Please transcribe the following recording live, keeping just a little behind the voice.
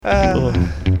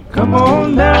Come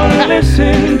on down and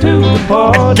listen to the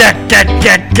pod. We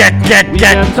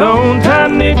got Tone,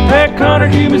 Todd, Nick, Pat, Connor,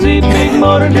 Cuba, Z, Big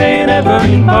Motor, Jay, and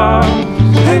Evan Bob.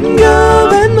 And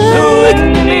Gov and Mike. So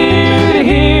when you need to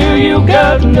hear, you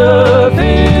got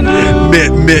nothing to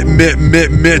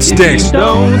lose. Mitt stinks. If you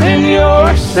don't, then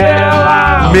you're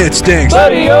sellout. Mitt stinks.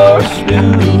 But you're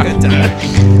stupid. Good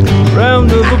time.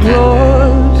 Round of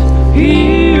applause.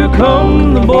 Here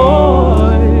come the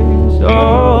boys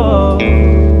of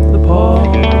the pod.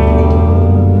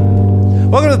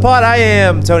 Welcome to the pod. I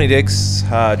am Tony Diggs,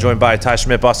 joined by Ty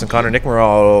Schmidt, Boston Connor, Nick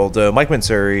Merald, Mike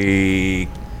Mansuri.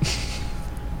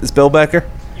 Is Bill Becker?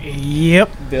 Yep.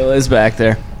 Bill is back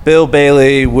there. Bill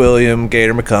Bailey, William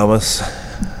Gator McComas,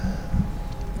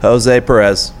 Jose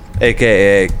Perez,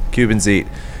 a.k.a. Cuban Zeet,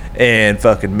 and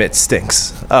fucking Mitt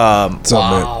Stinks. What's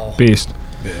up, Mitt? Beast.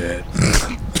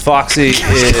 Foxy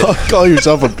is... Call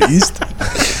yourself a beast?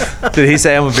 Did he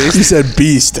say I'm a beast? He said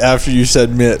beast after you said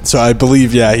Mitt, so I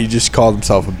believe, he just called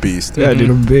himself a beast. Yeah,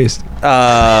 dude, I'm a beast.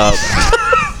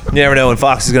 You never know when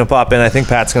Fox is going to pop in. I think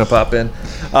Pat's going to pop in.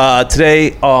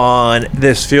 Today on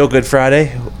this Feel Good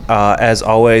Friday, as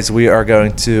always, we are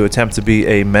going to attempt to be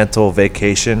a mental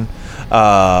vacation.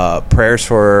 Prayers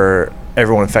for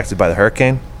everyone affected by the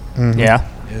hurricane. Mm-hmm. Yeah.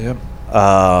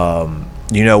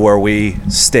 You know where we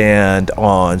stand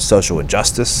on social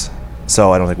injustice,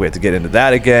 so I don't think we have to get into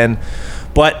that again.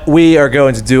 But we are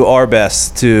going to do our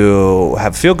best to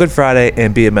have Feel Good Friday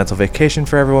and be a mental vacation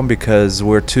for everyone because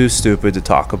we're too stupid to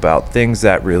talk about things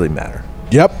that really matter.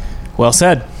 Yep. Well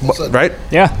said. Right?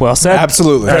 Yeah, well said.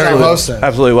 Absolutely. Well said.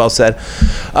 Absolutely well said.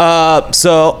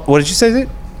 So, what did you say, Zeke?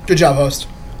 Good job, host.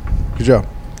 Good job.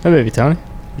 Hey, baby Tony.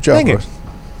 Good job, Thank you. boys.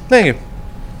 Thank you.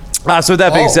 So with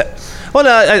that being said, well,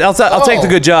 no, I'll take the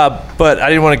good job, but I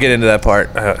didn't want to get into that part.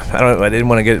 I didn't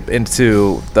want to get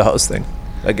into the host thing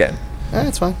again.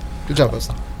 That's fine. Good job,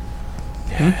 host.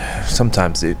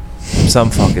 Sometimes, dude. Some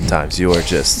fucking times you are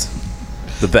just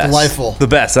the best. Delightful. The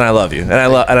best, and I love you. And I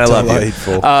love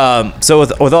Delightful. you. So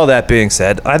with all that being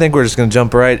said, I think we're just going to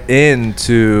jump right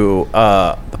into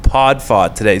the pod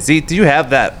fod today. Zeke, do you have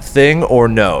that thing or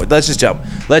no? Let's just jump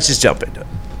into it.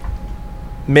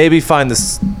 Maybe find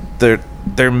this.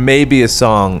 There may be a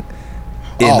song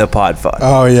in the pod fod.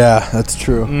 Oh, yeah, that's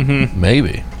true.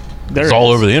 Maybe. There It's all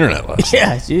over the internet last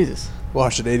Yeah, Jesus.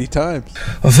 Watched it 80 times.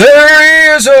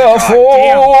 There is a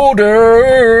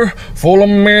folder full of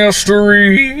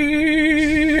mystery.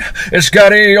 It's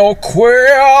got your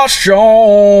questions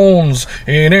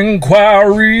and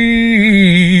inquiries.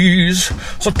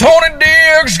 So Tony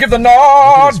Diggs, give the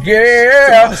nod,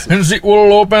 yeah, and Zeke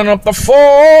will open up the fort.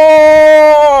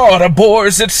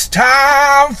 Boys, it's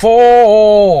time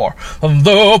for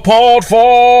the pod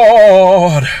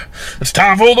ford. It's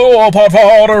time for the pod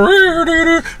ford.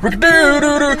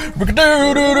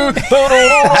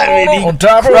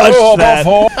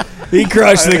 He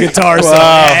crushed the guitar solo.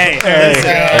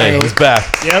 Hey, he's back.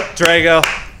 Yep, Trego.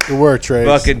 Good work, Trey.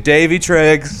 Fucking Davey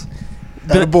Triggs.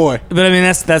 That boy. But I mean,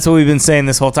 that's what we've been saying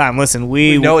this whole time. Listen,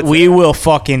 we will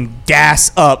fucking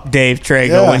gas up Dave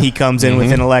Trego when he comes in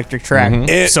with an electric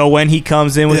track. So when he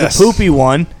comes in with a poopy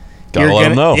one, Gotta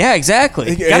let him know. Yeah,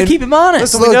 exactly. Gotta keep him honest.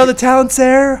 Listen, we know the talent's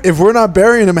there. If we're not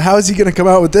burying him, how is he going to come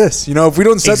out with this? You know, if we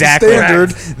don't set the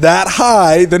standard that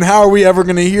high, then how are we ever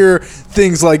going to hear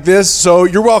things like this? So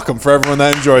you're welcome for everyone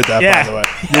that enjoyed that, by the way.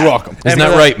 You're welcome. Isn't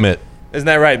that right, Mitt? Isn't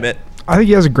that right, Mitt? I think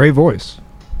he has a great voice.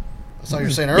 That's what you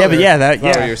were saying earlier. Yeah, but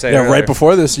That's what you were saying earlier. Right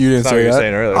before this, you didn't That's what say you were that.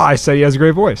 saying earlier. I said he has a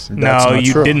great voice. No, not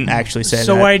you true. didn't actually say that.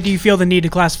 So why do you feel the need to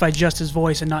classify just his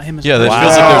voice and not him as Yeah, well?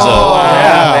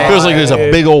 that feels like there's a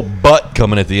big old butt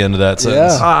coming at the end of that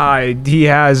sentence. He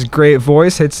has great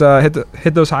voice. Hit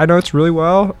those high notes really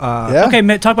well. Okay,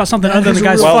 Mitt, talk about something other than the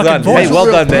guy's Well fucking done. voice. Hey, well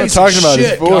done, We're Mitt. talking about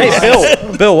his voice.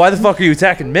 Hey, Bill, why the fuck are you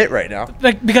attacking Mitt right now?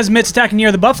 Like, because Mitt's attacking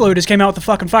near the Buffalo, who just came out with the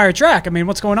fucking fire track. I mean,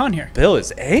 what's going on here? Bill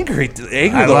is angry.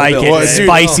 I like Bill. it. Well, dude,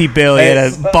 Spicy Bill. He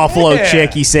had a buffalo Yeah.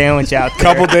 chicky sandwich out there.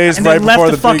 Couple days And right then left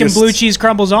before the the fucking biggest, blue cheese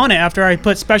crumbles on it after I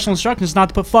put special instructions not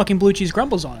to put fucking blue cheese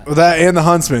crumbles on it. That and the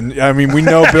Huntsman. I mean, we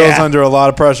know Bill's under a lot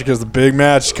of pressure because the big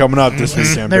match is coming up this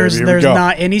weekend. There's baby. Here we go.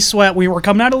 not any sweat. We were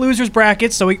coming out of losers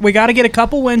brackets, so we got to get a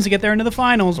couple wins to get there into the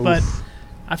finals, but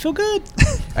I feel good.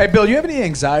 Hey, Bill, you have any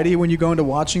anxiety when you go into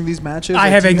watching these matches? I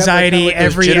have anxiety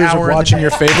every jitters hour of of watching the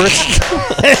your favorites.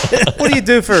 What do you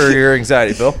do for your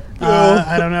anxiety, Bill?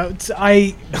 I don't know.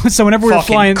 So whenever we were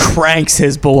Fucking flying, cranks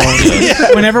his balloon.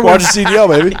 whenever Watch CDL,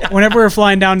 baby. whenever we were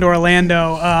flying down to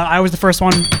Orlando, I was the first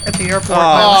one at the airport.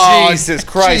 Oh, Jesus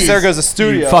Christ. There goes the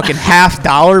studio. Fucking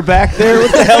 $50 back there.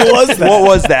 What the hell was that? What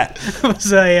was that? It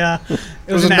was a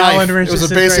it was a an knife. Allen wrench. It was that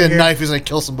sits basically right a here. knife he was going to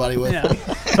kill somebody with. Yeah.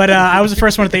 But I was the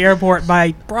first one at the airport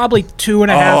by probably 2.5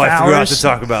 hours. I forgot to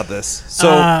talk about this. So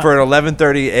for an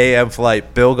 11:30 a.m.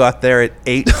 flight, Bill got there at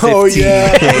 8:15. Oh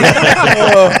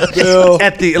yeah, Bill.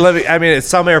 At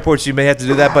some airports you may have to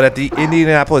do that, but at the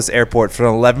Indianapolis airport for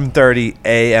an 11:30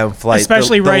 a.m. flight,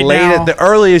 especially right now, the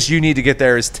earliest you need to get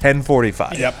there is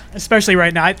 10:45. Yep. Especially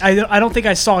right now, I don't think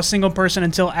I saw a single person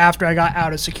until after I got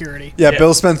out of security. Yeah,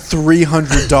 Bill spent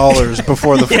 $300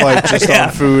 before the flight just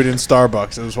on food and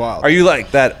Starbucks. It was wild. Are you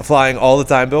like that flying all the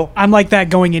time, Bill? I'm like that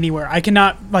going anywhere. I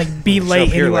cannot be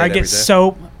late anywhere. I get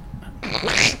so.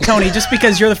 Tony, just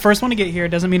because you're the first one to get here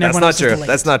doesn't mean everyone else is late.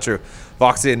 That's not true.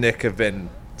 Foxy and Nick have been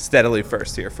steadily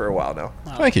first here for a while now.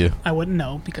 Thank you. I wouldn't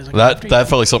know because that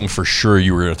felt like something for sure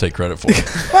you were going to take credit for.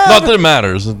 Not that it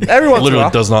matters. Everyone literally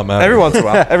does not matter. Every once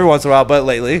in a while, but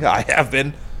lately I have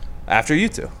been after you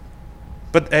two.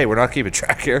 But hey, we're not keeping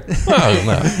track here.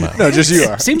 No, just you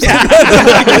are. Seems like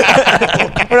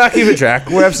we're not keeping track.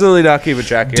 We're absolutely not keeping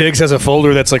track here. Diggs has a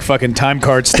folder that's like fucking time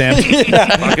card stamped.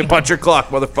 Fucking punch your clock,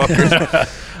 motherfuckers.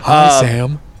 Hi,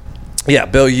 Sam. Yeah,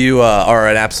 Bill, you are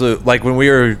an absolute, like when we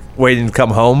were waiting to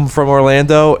come home from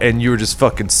Orlando and you were just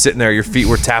fucking sitting there, your feet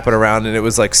were tapping around and it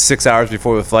was like 6 hours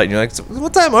before the flight and you're like, so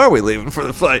what time are we leaving for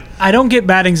the flight? I don't get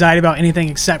bad anxiety about anything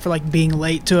except for like being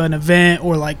late to an event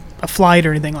or like a flight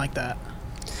or anything like that.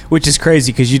 Which is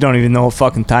crazy because you don't even know what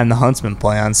fucking time the Huntsmen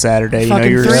play on Saturday.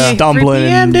 Fucking you're 3 stumbling. 3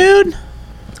 p.m., dude.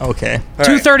 Okay.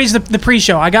 2:30 is the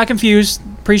pre-show. I got confused.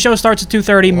 Pre-show starts at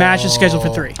 2:30. Match is scheduled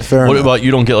for 3. What about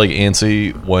you don't get like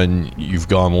antsy when you've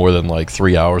gone more than like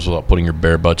 3 hours without putting your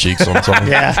bare butt cheeks on something?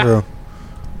 Yeah. True.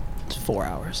 It's 4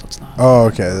 hours. That's not. Oh,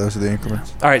 okay. Those are the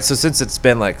increments. All right, so since it's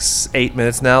been like 8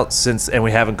 minutes now, and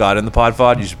we haven't got in the pod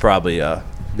fod, you should probably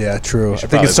yeah, true. I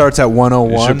think it starts at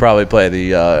 1:01. You should probably play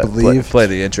the play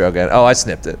the intro again. Oh, I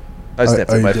snipped it. My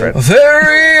friend.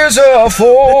 There is a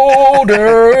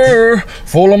folder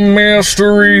full of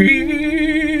mystery.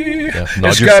 Yeah,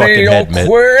 it's got your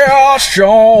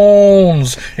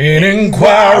questions and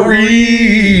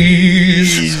inquiries.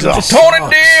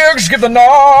 Tony Diggs, give the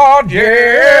nod,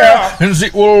 yeah, and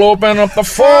Zeke will open up the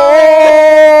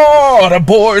floor.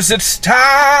 Boys, it's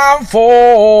time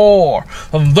for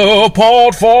the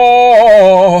pod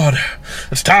ford.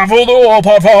 It's time for the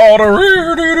pod ford.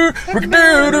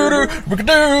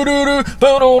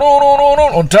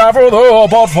 Time for the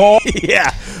pod ford.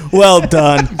 Yeah, well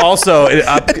done. Also, in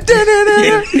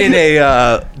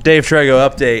a Dave Trego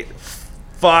update,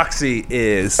 Foxy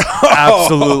is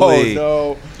absolutely.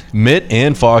 Oh, no. Mitt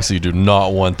and Foxy do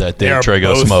not want that Dave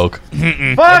Trego smoke.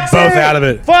 Foxy! Both out of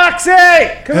it. Foxy!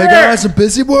 Come here. Guys, I'm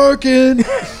busy working.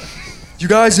 You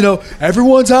guys,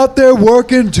 everyone's out there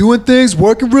working, doing things,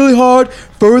 working really hard,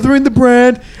 furthering the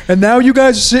brand, and now you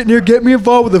guys are sitting here getting me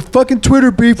involved with a fucking Twitter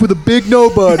beef with a big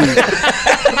nobody.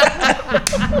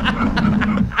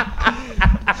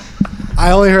 I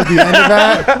only heard the end of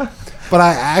that, but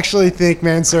I actually think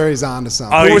Mansuri's onto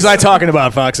something. What was I talking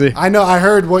about, Foxy? I know. I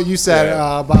heard what you said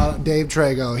about Dave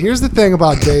Trego. Here's the thing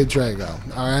about Dave Trego,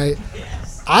 all right?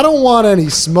 I don't want any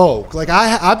smoke. Like,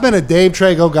 I've been a Dave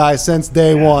Trego guy since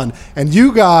day one, and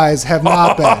you guys have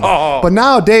not been. But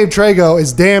now Dave Trego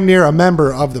is damn near a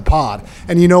member of the pod.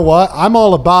 And you know what? I'm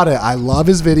all about it. I love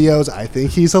his videos. I think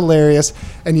he's hilarious.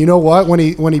 And you know what? When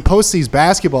he posts these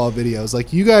basketball videos,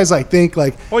 like, you guys think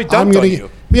like, he dunked on you.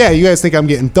 Yeah, you guys think I'm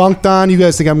getting dunked on. You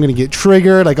guys think I'm going to get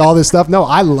triggered, like all this stuff. No,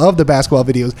 I love the basketball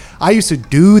videos. I used to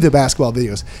do the basketball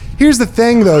videos. Here's the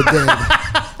thing, though, Dave.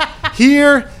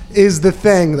 Here is the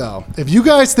thing, though. If you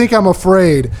guys think I'm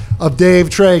afraid of Dave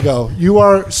Trego, you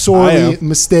are sorely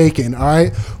mistaken, all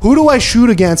right? Who do I shoot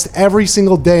against every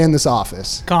single day in this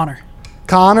office? Connor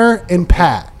and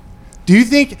Pat. Do you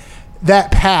think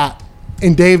that Pat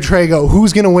and Dave Trego,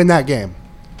 who's going to win that game?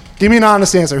 Give me an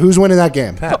honest answer. Who's winning that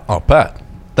game? Pat. Oh, Pat.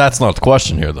 That's not the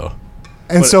question here, though.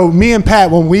 And so me and Pat,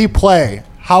 when we play,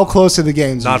 how close are the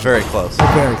games? Not very close.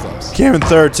 They're very close. Came in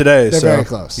third today. They're very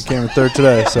close. You came in third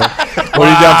today. So, what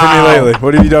have you done for me lately?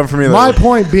 What have you done for me lately? My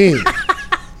point being,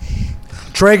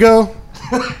 Trego,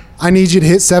 I need you to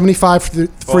hit 75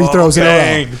 free throws in a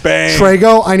row. Bang.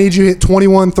 Trego, I need you to hit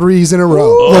 21 threes in a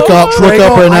row. Look up right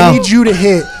now. I need you to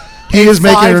hit. He is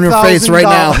making it in your face right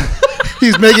now.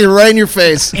 He's making it right in your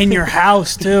face. In your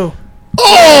house, too.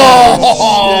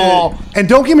 Oh! And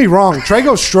don't get me wrong,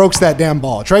 Trego strokes that damn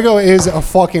ball. Trego is a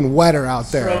fucking wetter out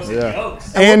there.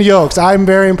 And Yokes. I'm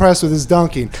very impressed with his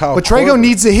dunking. But Trego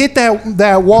needs to hit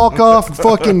that walk-off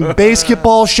fucking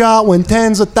basketball shot when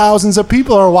tens of thousands of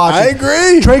people are watching. I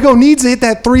agree. Trego needs to hit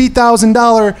that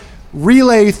 $3,000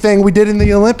 relay thing we did in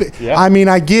the Olympics. Yeah. I mean,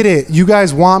 I get it. You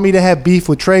guys want me to have beef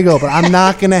with Trego, but I'm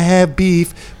not going to have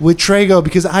beef with Trego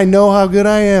because I know how good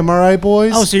I am. All right,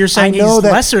 boys? Oh, so you're saying I know he's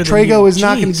that lesser than Trego you. is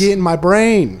not going to Jeez. get in my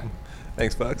brain.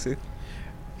 Thanks, Foxy.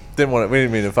 We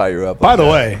didn't mean to fire you up. By the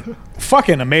way,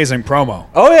 fucking amazing promo.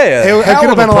 Oh yeah. It could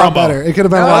have been a lot better. It could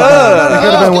have been a lot better. It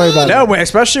could have been way better. No,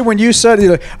 especially when you said,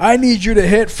 you're like, I need you to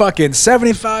hit fucking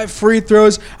 75 free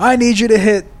throws. I need you to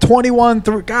hit 21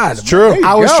 through. God, it's true.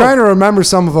 I was trying to remember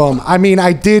some of them. I mean,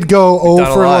 I did go done a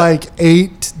over lot. like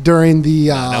 8 during the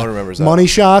no one remembers that. money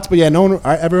shots, but yeah, everyone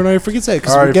already forgets that.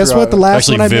 I already Because guess forgot what? The it. last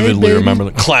Actually, one I made, vividly baby. remember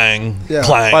the clang, Yeah.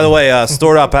 clang. By the way,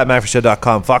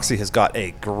 store.patmcaffershow.com. Foxy has got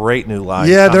a great new line.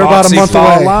 Yeah, they're about a Foxy month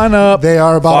Fall away. lineup. They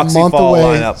are about Foxy a month Fall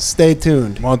away. lineup. Stay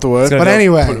tuned. Month away. But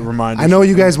anyway, Put reminders. I know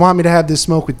you guys want me to have this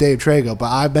smoke with Dave Trego, but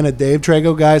I've been a Dave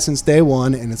Trego guy since day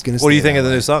one, and it's gonna. What do you stay think of that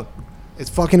the way. new song? It's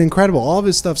fucking incredible. All of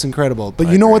his stuff's incredible. But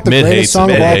you know what the Mid greatest hates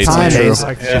song it. of Mid all hates it. time True. is?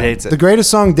 She hates it. The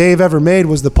greatest song Dave ever made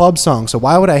was the pub song. So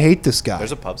why would I hate this guy?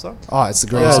 There's a pub song? Oh, it's the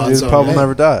greatest Yeah, song. dude, the pub will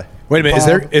never die. Wait a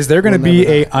minute, is there going to We'll be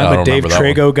never a die. I I'm a don't Dave remember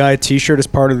that Trego guy T-shirt as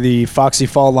part of the Foxy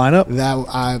Fall lineup? That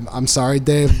I'm sorry,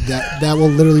 Dave. That will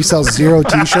literally sell 0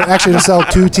 T-shirts. Actually, it'll sell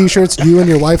 2 T-shirts. You and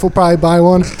your wife will probably buy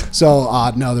one. So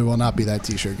no, there will not be that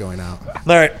T-shirt going out. All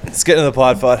right, let's get into the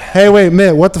pod fod. Hey, wait,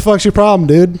 Mitt. What the fuck's your problem,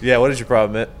 dude? Yeah, what is your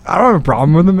problem, Mitt? I don't have a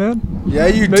problem with it, man. Yeah,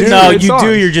 you Makes do. No, great you songs.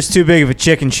 do. You're just too big of a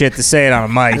chicken shit to say it on a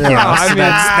mic. You know? I So mean,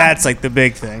 that's like the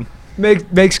big thing.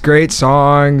 Makes great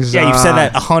songs. Yeah, you've said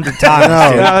that 100 times. No.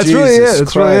 dude. Yeah, that's really it. Jesus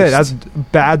That's really it. Christ. That's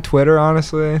bad Twitter,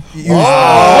 honestly.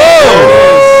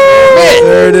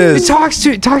 There it He is. talks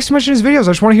too much in his videos.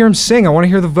 I just want to hear him sing. I want to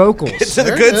hear the vocals. It's the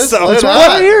good stuff. That's what I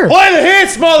want to hear. Play the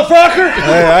hits, motherfucker!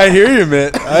 Hey, I hear you,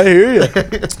 Mitt. I hear you.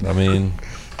 I mean,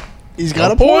 He's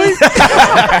got a point.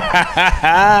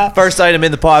 First item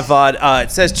in the pod fod.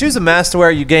 It says, choose a mask to wear.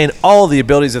 You gain all the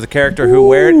abilities of the character who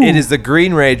wear it. It is the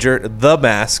Green Ranger, the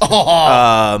mask.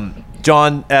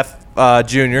 John F.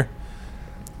 Jr.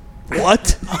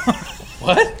 What?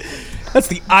 What? That's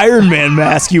the Iron Man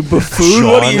mask, you buffoon.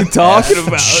 What are you talking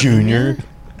about? Junior.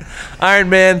 Iron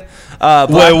Man. Whoa.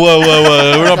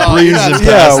 We're not breezing past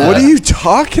Yeah, what that. are you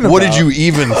talking about? What did you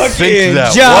even think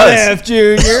that John was? F.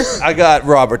 Jr. I got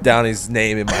Robert Downey's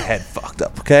name in my head fucked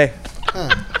up, okay?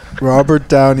 Robert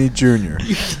Downey Jr.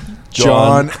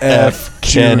 John F.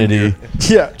 Kennedy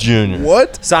Yeah. Jr.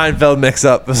 What? Seinfeld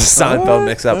mix-up. Seinfeld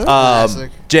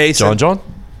mix-up. Jason. John?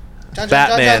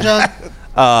 Batman.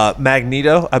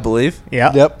 Magneto, I believe.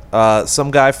 Yeah. Yep. Some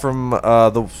guy from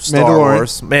the Star Mandalorian.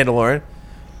 Wars. Mandalorian.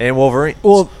 And Wolverine.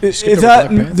 Well, is that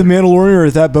the Mandalorian or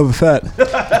is that Boba Fett?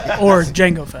 Or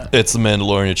Jango Fett. It's the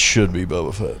Mandalorian. It should be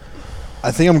Boba Fett.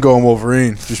 I think I'm going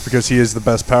Wolverine just because he has the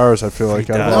best powers, I feel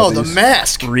like. Out of does. all No, the these.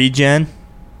 mask. Regen.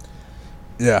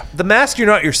 Yeah. The mask, you're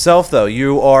not yourself, though.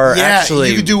 You are Yeah, actually...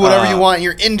 you can do whatever you want.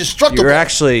 You're indestructible. You're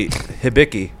actually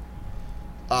Hibiki.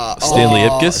 Stanley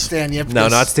Ipkiss? Stan Ipkiss. No,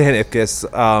 not Stan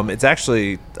Ipkiss. It's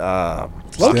actually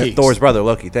Loki. Thor's brother,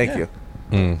 Loki. Thank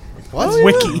you. What?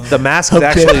 Wiki. The mask is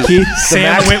actually...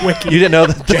 Sam Witwicky. You didn't know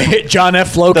that John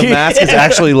F. Loki. the mask is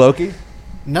actually Loki?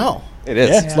 No. It is.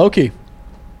 Yeah, it's Loki.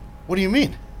 What do you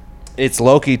mean? It's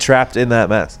Loki trapped in that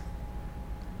mask.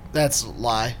 That's a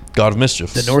lie. God of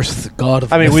Mischief. The Norse god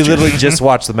of I mean, we mischief. literally just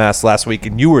watched The Mask last week,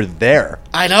 and you were there.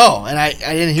 I know, and I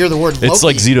didn't hear the word Loki. It's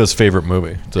like Zito's favorite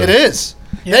movie. So- It is.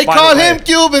 They By call the way- him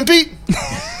Cuban Pete.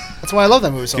 That's why I love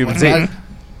that movie so Cuban much. Pete.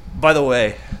 By the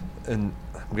way, and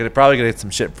I'm probably gonna get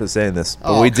some shit for saying this,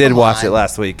 but Oh, we did come watch on. it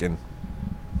last week, and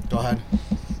Go ahead.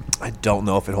 I don't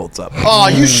know if it holds up. Oh,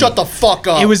 you shut the fuck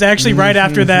up. It was actually right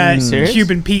after that Serious?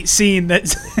 Cuban Pete scene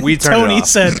that We turned it Tony off.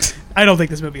 said, I don't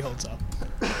think this movie holds up.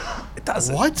 It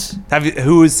doesn't. What? Have you?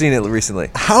 Who has seen it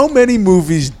recently? How many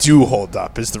movies do hold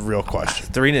up is the real question.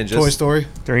 Three Ninjas. Toy Story.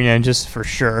 Three Ninjas for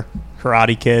sure.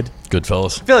 Karate Kid.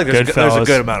 Goodfellas. I feel like there's a Goodfellas.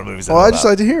 good amount of movies. That Well, I hold just up.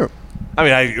 like to hear them. I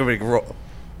mean, I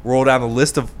roll down the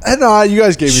list of. And you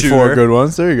guys gave me Shooter. 4 good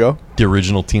ones. There you go. The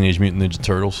original Teenage Mutant Ninja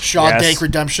Turtles. Shawshank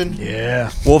Redemption.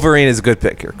 Yeah. Wolverine is a good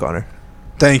pick here, Connor.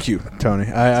 Thank you,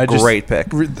 Tony. I just Great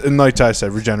pick. And like Ty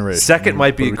said, regeneration. Second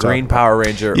might be What are we Green talking about? Power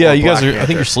Ranger. Yeah, or you guys Black are. I Panther.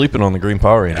 think you're sleeping on the Green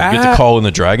Power Ranger. You get Ah. to call in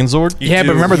the Dragon Zord. Yeah,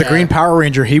 but remember the Green Power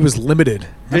Ranger, he was limited.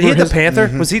 Did he hit Remember the Panther?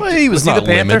 Mm-hmm. Was he? Well, he was he not the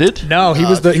Panther? limited. No, he No,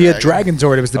 was it's he had Dragon. Dragon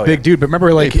Zord. It was the Oh, big yeah. dude. But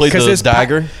remember, like, He played because the his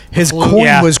dagger? his coin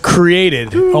Yeah. was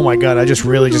created. Oh my god, I just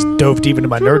really just dove deep into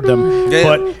my nerddom. Yeah.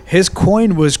 But his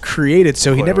coin was created,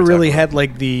 so he Coin, never we're really talking had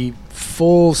like the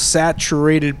full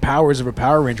saturated powers of a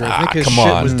Power Ranger. I think his come shit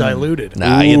on. was diluted.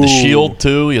 Nah, he had the shield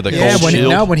too. He had the cold When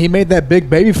shield. he made that big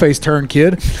babyface turn,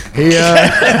 kid, he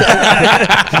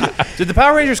Did the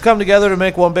Power Rangers come together to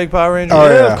make one big Power Ranger? Oh,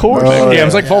 yeah. Of course. Oh, Yeah, it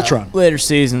was like Voltron. Later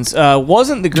seasons.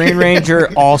 Wasn't the Green Ranger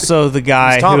also the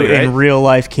guy Tommy, who right? in real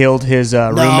life killed his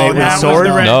roommate that with was sword?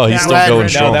 the Red- No, he's still Red- going Red-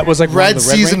 strong. No, that was like one Red of the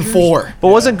Red season Rangers. 4. But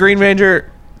wasn't Green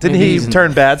Ranger? Didn't Maybe he he's in-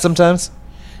 turn bad sometimes?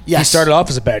 Yes. He started off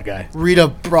as a bad guy. Rita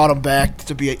brought him back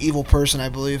to be an evil person, I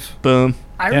believe. Boom.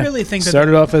 I Yeah. really think that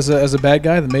Started off as a bad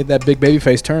guy, then made that big baby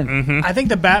face turn. I think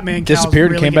the Batman cow's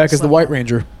Disappeared really and came back getting as the slept White on.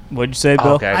 Ranger. What'd you say,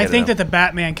 Bill? Okay, I get think it that the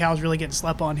Batman cow's really getting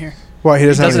slept on here. Why he now.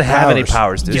 doesn't, He doesn't have any powers.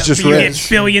 powers, dude. He's just you rich. get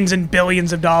billions and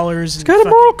billions of dollars. And Got a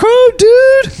fucking- moral code,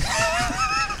 dude.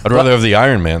 I'd rather have the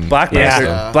Iron Man. Black Yeah.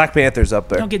 Panther. Black Panther's up You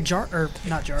there. don't get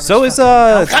not Jarvis. So is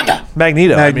fucking-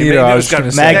 Magneto. Magneto, I was just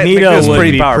gonna say. Magneto Magneto's would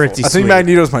pretty be powerful. pretty I think sweet.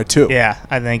 Magneto's my 2. Yeah,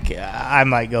 I think I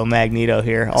might go Magneto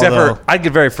here. Except although, for I'd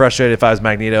get very frustrated if I was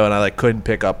Magneto and I like couldn't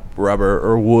pick up rubber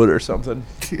or wood or something.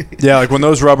 Yeah, like when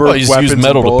those rubber Well, you just weapons use and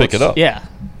metal to bullets- pick it up. yeah,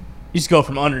 you just go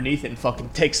from underneath it and fucking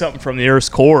take something from the Earth's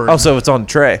core. Also, it's on the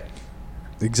tray.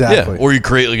 Exactly. Yeah, or you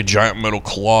create like a giant metal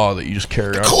claw that you just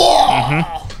carry around.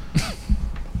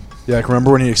 Yeah, like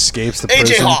remember when he escapes the AJ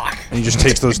prison Hawk. and he just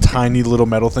takes those tiny little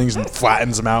metal things and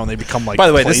flattens them out and they become like. By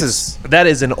the way, plates? that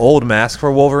is an old mask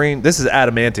for Wolverine. This is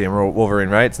adamantium Wolverine,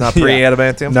 right? It's not Yeah.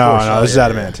 pre-adamantium. No, Of course. this is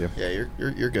adamantium. Yeah,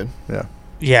 you're good. Yeah,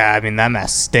 Yeah, I mean that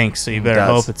mask stinks, so you better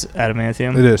does. hope it's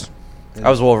adamantium. it is. I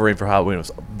was Wolverine for Halloween. It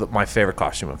was my favorite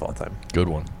costume of all time. Good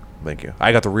one. Thank you.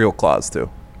 I got the real claws too.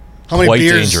 How many Quite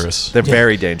beers? dangerous. They're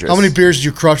very dangerous. How many beers did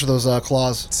you crush with those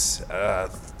claws?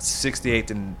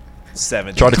 68 and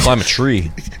 70. Tried to climb a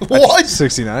tree. What?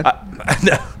 69.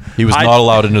 No. He was not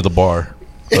allowed into the bar.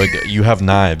 Like, you have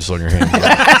knives on your hands.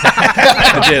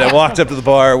 I did. I walked up to the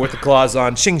bar with the claws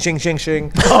on. Shing, shing, shing, shing.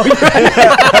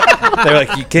 They're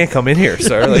like, you can't come in here,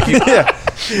 sir. Like, yeah.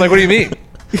 I'm like, what do you mean?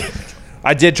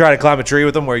 I did try to climb a tree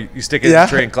with them where you stick it in the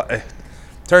tree and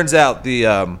turns out the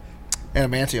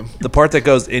Adamantium. the part that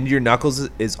goes into your knuckles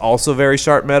is also very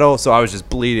sharp metal, so I was just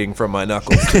bleeding from my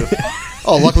knuckles too.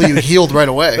 Oh, luckily you healed right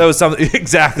away. That was something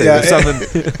exactly. Yeah, It was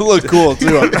something it looked cool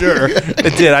too, I'm sure.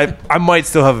 it did. I might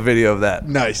still have a video of that.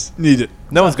 Nice. Need it.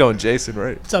 No one's going Jason,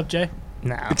 right? What's up, Jay?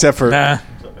 No. Except for Nah.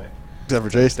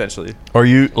 Jason. Essentially. Are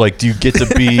you, like, do you get to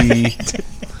be...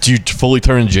 do you fully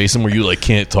turn into Jason where you, like,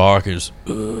 can't talk? Or just,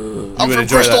 I'm from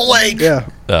Crystal Lake. Yeah,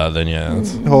 then, yeah.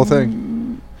 That's, the whole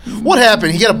thing. What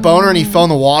happened? He got a boner and he fell in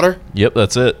the water? yep,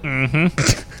 that's it.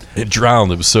 Mm-hmm. It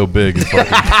drowned. It was so big. It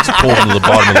fucking just pulled into the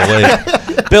bottom of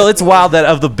the lake. Bill, it's wild that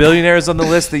of the billionaires on the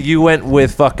list that you went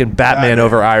with fucking Batman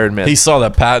over Iron Man. He saw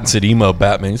that pat and said, emo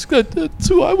Batman. He's good. That's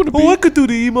who I would have been. I could do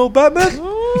the emo Batman.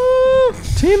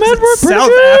 Team Edward, South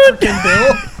African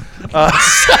Bill.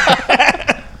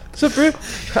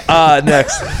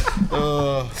 Next.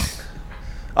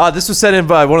 This was sent in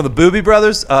by one of the Booby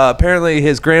brothers. Apparently,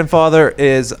 his grandfather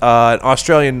is an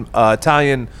Australian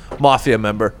Italian mafia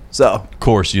member. So, Of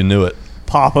course, you knew it.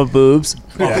 Papa boobs.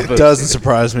 It doesn't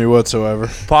surprise me whatsoever.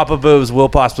 Papa Boobs will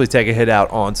possibly take a hit out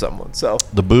on someone. So,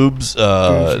 The boobs,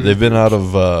 they've been out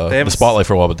of the haven't- spotlight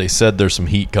for a while, but they said there's some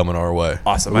heat coming our way.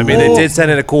 awesome. I mean, they did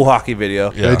send in a cool hockey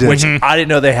video, Yeah. They did. which I didn't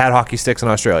know they had hockey sticks in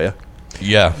Australia.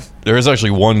 Yeah. There is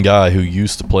actually one guy who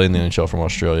used to play in the NHL from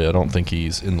Australia. I don't think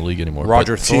he's in the league anymore.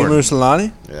 Roger But Thorne. Timu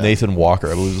Solani? Nathan Walker,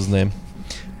 I believe is his name.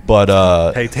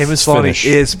 But Hey, Tamus Finnish,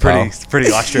 Fawny is pal.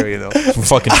 pretty Australian, though. from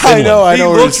fucking I Finland. know. I He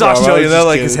know. where looks he's from. I was Australian, though, just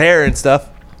like his kidding. hair and stuff.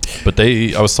 But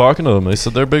I was talking to them. They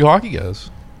said they're big hockey guys.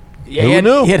 Yeah, Who he had,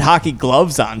 knew? he had hockey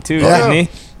gloves on too, Yeah. didn't he?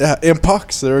 Yeah, and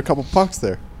pucks. There were a couple pucks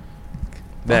there.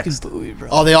 Next.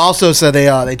 Oh, they also said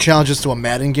they challenged us to a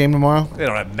Madden game tomorrow. They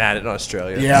don't have Madden in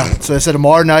Australia. Yeah. So they said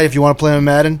tomorrow night, if you want to play on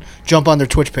Madden, jump on their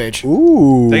Twitch page.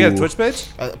 Ooh. They got a Twitch page?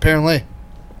 Apparently.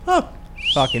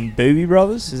 Fucking Booby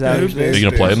Brothers. Is that what Are it is? you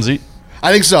going to play them, Zeke?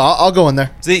 I think so. I'll go in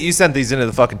there. See, you sent these into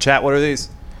the fucking chat. What are these?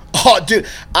 Oh, dude,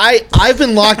 I've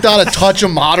been locked out of Touch of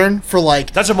Modern for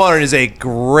like. Touch of Modern is a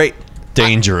great.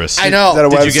 Dangerous. I know. Is that a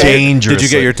Did you get Dangerous. Did you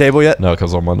get your table yet? No,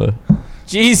 because on Monday.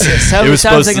 Jesus, how It many was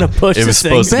times supposed are they gonna to, push it was this thing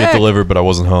supposed to get back? delivered, but I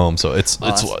wasn't home. So it's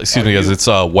excuse me guys, it's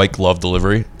white glove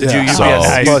delivery. Did you Yeah. UPS? So-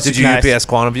 Nice. Did you Nice. UPS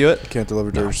Quantum View it? Can't deliver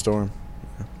during a storm.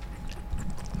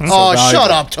 Oh, Valuable.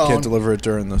 shut up, Can't Tone. deliver it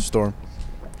during the storm.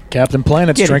 Captain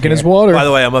Planet's Get in drinking his here. water. By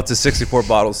the way, I'm up to 64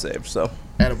 bottles saved. So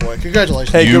Attaboy.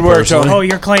 Congratulations. Hey, You good work, personally? Tony. Oh,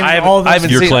 you're claiming I all those. haven't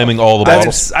You're seen- claiming all the I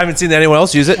bottles. haven't seen anyone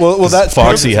else use it. Well, that's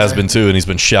Foxy has been too, and he's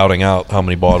been shouting out how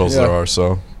many bottles Yeah. there are.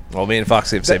 So Well, me and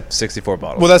Foxy have saved 64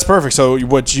 bottles. Well, that's perfect. So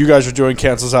what you guys are doing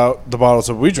cancels out the bottles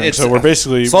that we drink. It's- so we're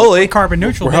basically slowly. carbon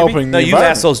neutral. we're baby. helping. No, the you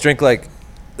environment. assholes drink like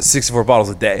 64 bottles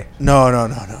a day. No.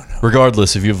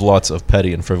 Regardless, if you have lots of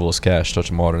petty and frivolous cash, Touch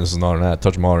of Modern, this is not an ad.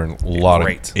 Touch of Modern, a lot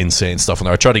of insane stuff in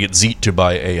there. I tried to get Zeke to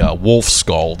buy a wolf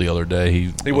skull the other day.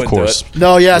 He of course.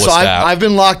 No, yeah, so I've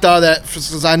been locked out of that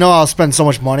because I know I'll spend so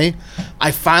much money.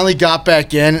 I finally got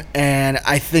back in, and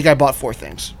I think I bought 4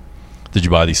 things. Did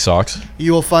you buy these socks?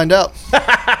 You will find out.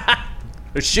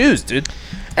 They're shoes, dude.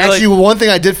 Actually, one thing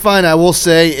I did find, I will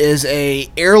say, is a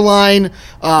airline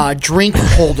drink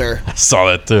holder. I saw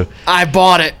that too. I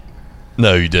bought it.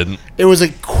 No, you didn't. It was a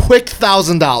quick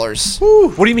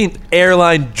 $1,000. What do you mean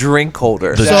airline drink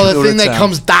holder? So the thing that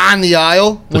comes down the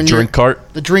aisle. The drink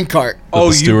cart? The drink cart.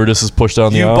 The stewardess is pushed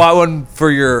down the aisle? You bought one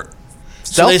for your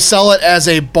So they sell it as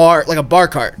a bar, like a bar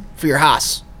cart for your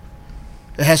house.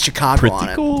 It has Chicago on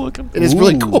it. Cool looking. It is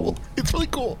really cool. It's really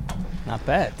cool. Not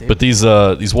bad, dude. But these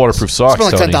waterproof socks,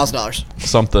 it's like $10,000.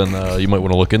 Something you might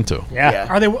want to look into. Yeah.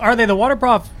 Are they the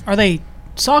waterproof? Are they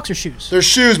socks or shoes? They're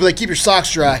shoes, but they keep your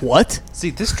socks dry. What?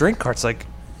 See, this drink cart's like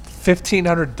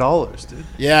 $1,500, dude.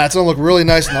 Yeah, it's gonna look really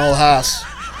nice in the whole house.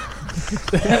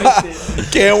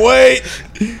 Can't wait.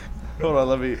 Hold on,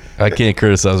 let me. I can't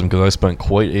criticize them because I spent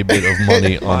quite a bit of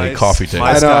money on a coffee table.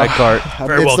 My Sky cart.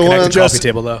 Very well connected coffee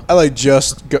table, though. I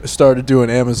started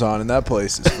doing Amazon, and that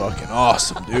place is fucking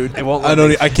awesome, dude. It won't.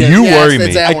 I can't. You worry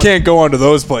me. I can't go onto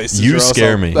those places. You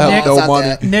scare me. No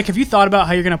money. Nick, have you thought about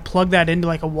how you're gonna plug that into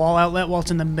like a wall outlet while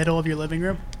it's in the middle of your living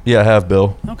room? Yeah, I have,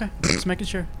 Bill. Okay, just making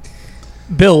sure.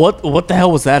 Bill, what the hell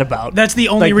was that about? That's the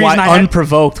only like, reason why, I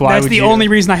unprovoked. Why that's would the you? only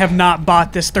reason I have not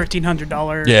bought this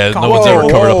 $1,300. Yeah, no one's ever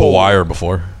covered up a wire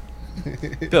before.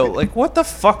 Bill, like, what the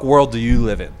fuck world do you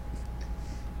live in?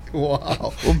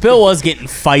 Wow. Well, Bill was getting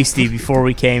feisty before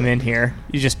we came in here.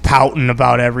 He's just pouting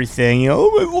about everything. You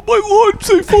know, my lunch,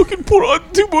 they fucking put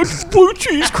on too much blue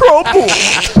cheese crumble.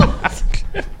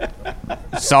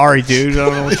 Sorry, dude. I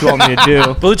don't know what you want me to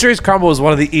do. Blue cheese crumble is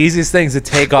one of the easiest things to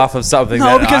take off of something.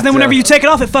 No, because then whenever you take it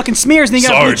off, it fucking smears, and then you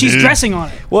got blue cheese dressing on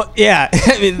it. Well, yeah.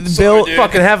 I mean, Bill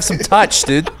fucking have some touch,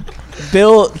 dude.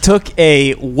 Bill took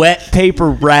a wet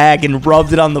paper rag and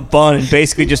rubbed it on the bun and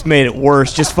basically just made it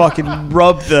worse. Just fucking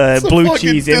rubbed the blue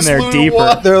cheese in there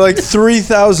deeper. There are like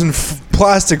 3,000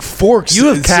 plastic forks. You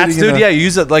have cats, dude. Yeah, you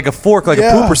use it like a fork, like a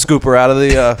pooper scooper out of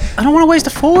the. I don't want to waste a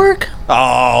fork.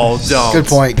 Oh, don't. Good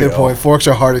point. Good point. Forks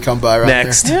are hard to come by right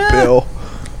Next, there. Bill.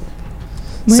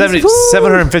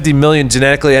 750 million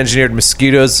genetically engineered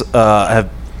mosquitoes have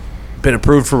been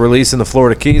approved for release in the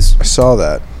Florida Keys. I saw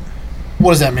that.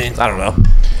 What does that mean? I don't know.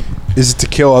 Is it to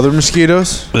kill other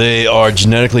mosquitoes? They are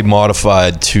genetically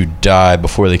modified to die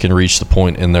before they can reach the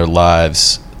point in their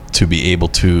lives to be able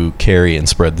to carry and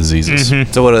spread diseases.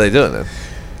 Mm-hmm. So what are they doing then?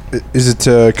 Is it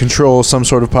to control some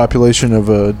sort of population of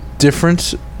a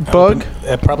different bug?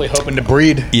 They're probably hoping to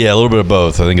breed. Yeah, a little bit of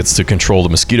both. I think it's to control the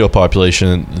mosquito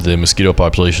population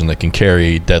that can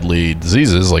carry deadly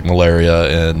diseases like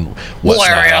malaria and West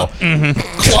Nile.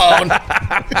 Clone.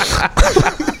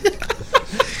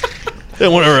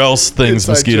 And whatever else things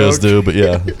mosquitoes do, but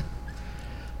yeah.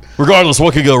 Regardless,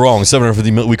 what could go wrong?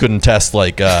 750 million. We couldn't test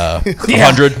like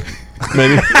 100,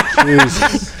 maybe.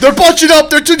 They're bunching up.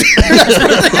 They're too.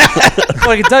 Well,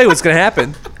 I can tell you what's going to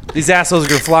happen. These assholes are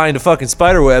going to fly into fucking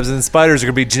spider webs, and the spiders are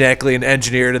going to be genetically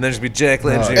engineered, and then just be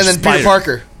genetically engineered. And then Peter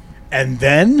Parker. And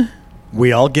then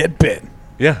we all get bit.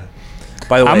 Yeah.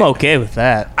 By the way, I'm okay with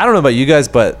that. I don't know about you guys,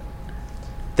 but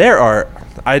I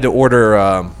had to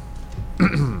order.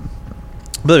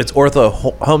 I believe it's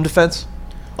Ortho Home Defense.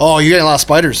 Oh, you're getting a lot of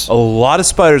spiders. A lot of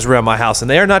spiders around my house, and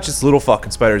they are not just little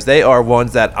fucking spiders. They are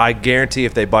ones that I guarantee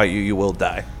if they bite you, you will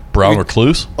die. Brown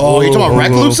recluse? Oh, you're talking about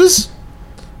recluses?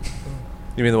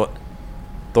 You mean the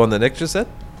one that Nick just said?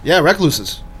 Yeah,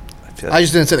 recluses. I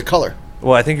just didn't say the color.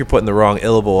 Well, I think you're putting the wrong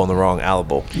illable on the wrong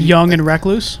allable. Young and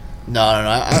recluse? No.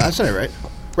 I said it right.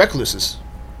 Recluses.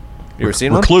 You ever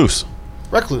seen one? Recluse.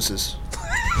 Recluses.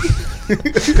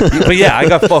 But yeah, I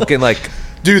got fucking like...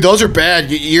 Dude, those are bad.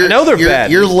 I know they're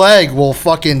bad. Your leg will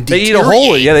fucking They deteriorate. eat a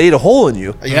hole. Yeah, they eat a hole in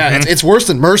you. Yeah, it's worse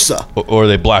than MRSA. Or are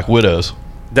they black widows?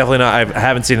 Definitely not. I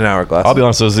haven't seen an hourglass. I'll be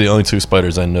honest, those are the only two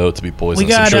spiders I know to be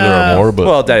poisonous. I'm got, sure there are more, but...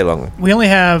 Well, Daddy Longley. We only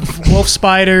have wolf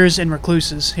spiders and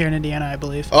recluses here in Indiana, I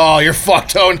believe. Oh, you're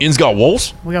fucked, Tony. Ian's got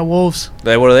wolves? We got wolves.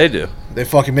 What do they do? They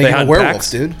fucking make you a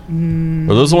werewolf, dude.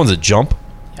 Are those the ones that jump?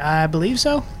 I believe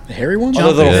so. The hairy ones?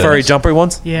 Oh, the little furry jumpery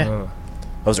ones? Yeah.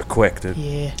 Those are quick, dude.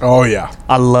 Yeah. Oh, yeah.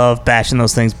 I love bashing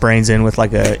those things brains in with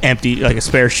like a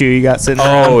spare shoe you got sitting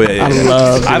around. Oh, yeah. I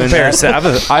love I have a pair of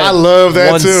I love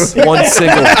that too.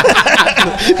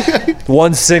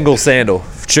 One single sandal,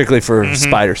 particularly for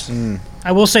spiders.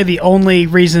 I will say the only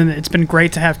reason it's been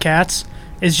great to have cats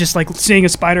is just like seeing a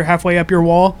spider halfway up your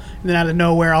wall, and then out of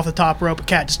nowhere, off the top rope, a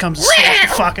cat just comes and slaps the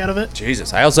fuck out of it.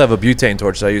 Jesus. I also have a butane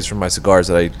torch that I use for my cigars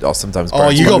that I'll sometimes burn. Oh,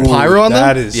 you go pyro on them?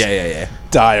 That is Yeah.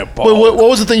 diabolical. Wait, what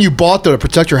was the thing you bought, though, to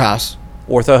protect your house?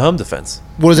 Ortho Home Defense.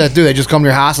 What does that do? They just come to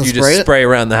your house and You spray just it? spray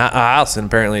around the house, and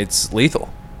apparently it's lethal.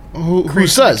 Who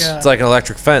says? It's like an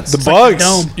electric fence. The bugs.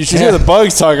 You should hear the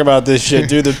bugs talk about this shit,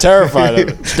 dude. They're terrified of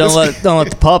it. Don't let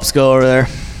the pups go over there.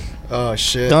 Oh,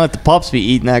 shit. Don't let the pups be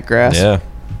eating that grass. Yeah.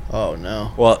 Oh,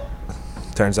 no. Well,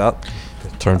 turns out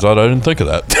I didn't think of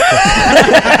that.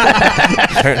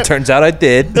 turns out I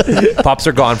did. Pups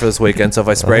are gone for this weekend, so if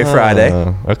I spray Friday,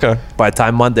 okay. by the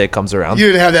time Monday comes around, You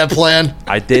didn't have that plan.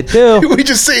 I did too. We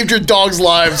just saved your dog's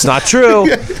lives. It's not true,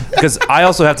 because I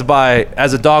also have to buy,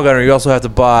 as a dog owner, you also have to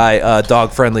buy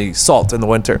dog-friendly salt in the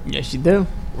winter. Yes, you do.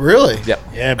 Really? Yep.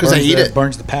 Yeah, 'Cause they eat it.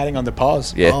 burns the padding on their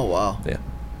paws. Yeah. Oh, wow. Yeah.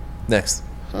 Next.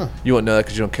 You won't know that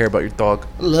because you don't care about your dog.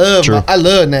 I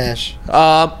love Nash.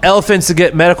 Elephants to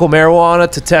get medical marijuana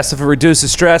to test if it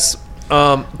reduces stress.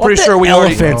 Pretty sure we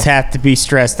elephants have to be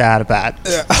stressed out about.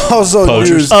 Also,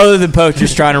 Poachers. Other than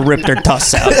poachers trying to rip their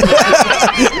tusks out.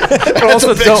 But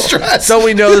also, don't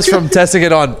we know this from testing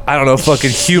it on, I don't know, fucking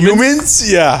humans?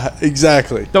 Yeah,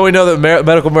 exactly. Don't we know that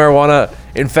medical marijuana,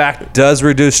 in fact, does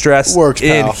reduce stress in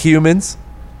pal. humans?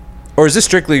 Or is this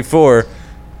strictly for...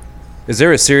 Is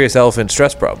there a serious elephant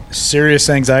stress problem? Serious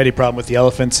anxiety problem with the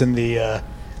elephants in the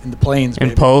plains.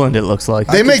 In Poland, it looks like.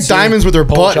 They make diamonds with their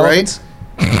Polish butt, elephants.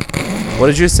 right? What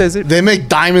did you say, Zeke? They make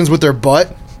diamonds with their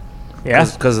butt. Yeah.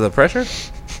 Because of the pressure?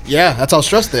 Yeah, that's how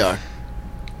stressed they are.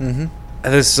 And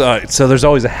this, so there's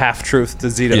always a half-truth to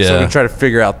Zito, so Yeah. I'm going to try to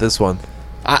figure out this one.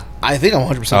 I think I'm 100% I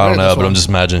right don't on know, this but one. I'm just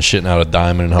imagining shitting out a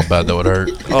diamond and how bad that would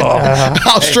hurt.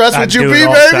 How stressed would you do be, it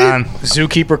all the baby? time.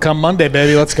 Zookeeper come Monday,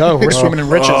 baby. Let's go. We're swimming in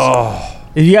riches.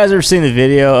 Have you guys ever seen the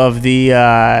video of the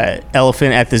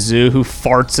elephant at the zoo who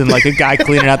farts in like a guy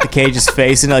cleaning out the cage's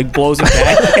face and like blows him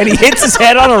back and he hits his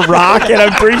head on a rock and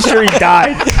I'm pretty sure he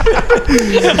died.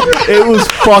 It was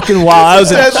fucking wild.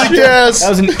 That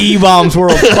was an E-Bombs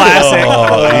World classic.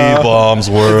 Oh, E-Bombs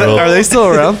World. Are they still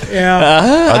around?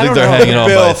 Yeah. I think they're hanging on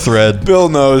by a thread. Bill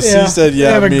knows. Yeah. He said, They yeah.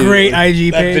 have a immediately. great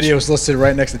IG That page. video is listed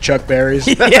right next to Chuck Berry's.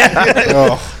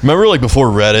 Oh. Remember, like before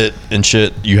Reddit and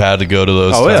shit, you had to go to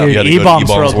those. Oh, yeah. You had to go to E-Bombs E-Bombs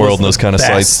World World was and those kind of the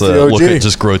sites that The look OG. at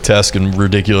just grotesque and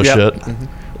ridiculous Yep. shit.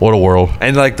 What a world.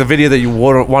 And like the video that you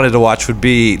wanted to watch would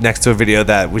be next to a video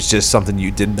that was just something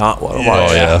you did not want to watch.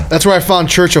 Oh yeah. That's where I found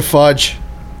Church of Fudge.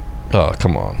 Oh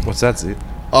come on. What's that, Zeke?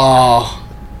 Oh,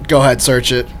 go ahead,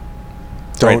 search it.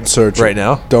 Don't search right it.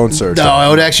 now? Don't search it. No, it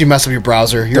would actually mess up your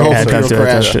browser. Your whole Yeah, thing don't will do it.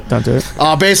 crash. Don't do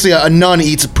it. Basically, a nun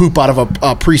eats poop out of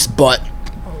a priest's butt.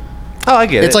 Oh, I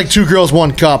get It's it. like 2 girls,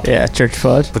 1 cup. Yeah, Church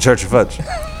Fudge. the Church of Fudge.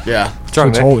 Yeah. What's wrong,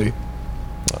 It's Nick? holy.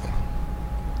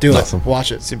 Do Nothing. it.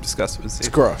 Watch it. Seem disgusted with It's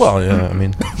Zeke. gross. Well, yeah. I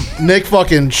mean, Nick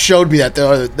fucking showed me that the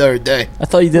other day. I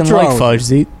thought you didn't What's like wrong fudge,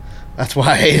 Zeke. That's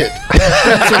why I hate it.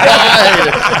 That's why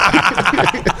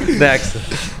I hate it. Next.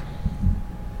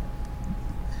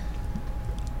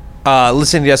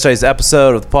 Listening to yesterday's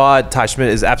episode of the pod, Ty Schmidt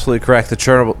is absolutely correct. The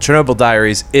Chernobyl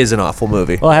Diaries is an awful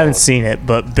movie. Well, I haven't seen it,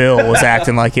 but Bill was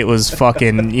acting like it was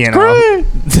fucking, you know,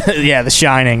 yeah, The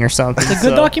Shining or something. It's a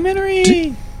good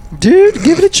documentary. Dude,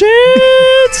 give it a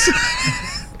chance.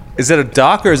 Is it a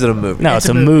doc or is it a movie? No, it's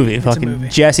a movie. It's a Fucking movie.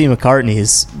 Jesse McCartney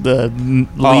is the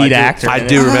lead actor. I in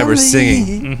do it. remember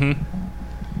singing.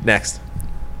 Next.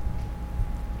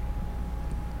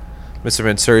 Mr.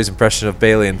 Mansuri's impression of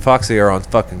Bailey and Foxy are on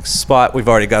fucking spot. We've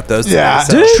already got those. Yeah,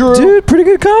 today, so- Dude, pretty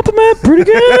good compliment. Pretty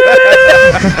good.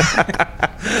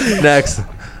 Next.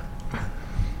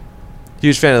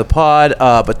 Huge fan of the pod,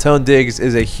 but Tone Diggs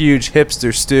is a huge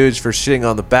hipster stooge for shitting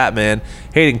on the Batman.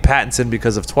 Hating Pattinson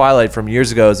because of Twilight from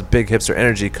years ago is a big hipster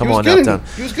energy. Come on, Uptown.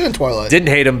 He was good in Twilight. Didn't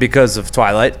hate him because of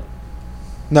Twilight.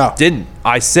 No. Didn't.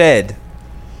 I said,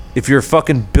 if you're a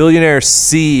fucking billionaire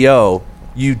CEO,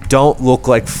 you don't look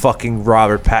like fucking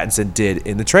Robert Pattinson did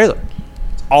in the trailer.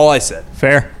 That's all I said.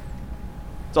 Fair.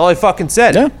 That's all I fucking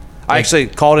said. Yeah. I actually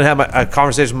called and had a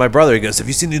conversation with my brother. He goes, have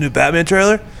you seen the new Batman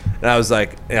trailer? And I was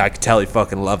like, yeah, I could tell he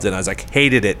fucking loved it. And I was like,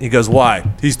 hated it. He goes, why?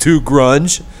 He's too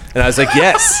grunge. And I was like,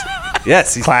 yes.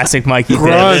 Yes. He's Classic Mikey.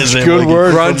 Grunge, It is, good Mikey.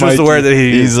 word. grunge for was the Mikey. word that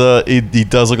he he's used. he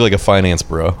does look like a finance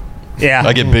bro. Yeah.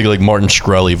 I get big like Martin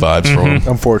Shkreli vibes from him in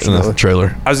Unfortunately. the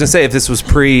trailer. I was going to say if this was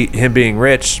pre him being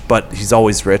rich, but he's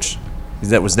always rich.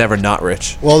 That was never not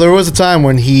rich. Well, there was a time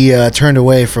when he turned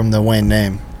away from the Wayne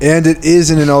name. And it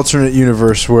is in an alternate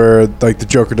universe where like the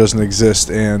Joker doesn't exist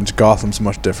and Gotham's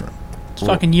much different. It's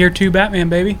fucking year 2 Batman,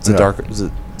 baby. Is it darker? Is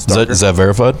it Is that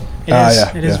verified? It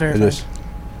is. It is verified. It is.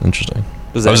 Interesting.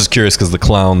 Is I was that- just curious because the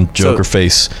clown Joker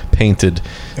face painted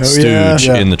Stooge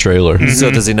yeah. in the trailer.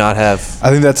 So does he not have? I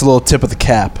think that's a little tip of the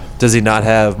cap. Does he not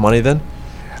have money then?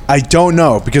 I don't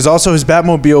know because also his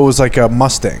Batmobile was like a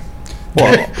Mustang.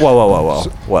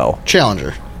 Whoa.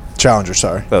 Challenger,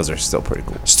 sorry. Those are still pretty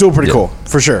cool. Still pretty cool,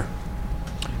 for sure.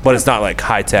 But it's not like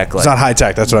high tech. Like It's not high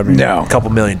tech, that's what I mean. No. a couple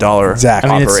 $1 million Exactly.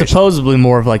 I mean, it's operation. supposedly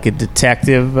more of like a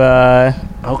detective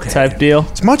type deal.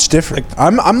 It's much different.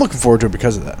 I'm looking forward to it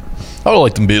because of that. I would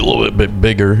like them to be a little bit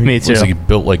bigger. Me Looks too. like he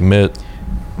built like Mitt.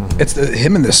 It's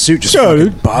him in the suit just fucking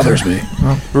bothers me.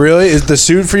 Really? Is the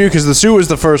suit for you? Because the suit was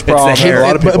the first problem. the hair. that a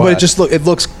lot of people but had. it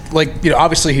looks like,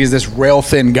 obviously he's this rail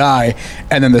thin guy,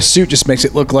 and then the suit just makes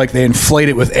it look like they inflate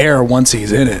it with air once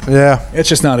he's in it. Yeah. It's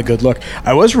just not a good look.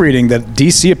 I was reading that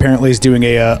DC apparently is doing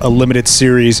a limited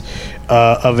series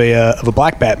of a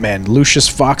Black Batman, Lucius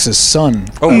Fox's son.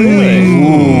 Oh, really?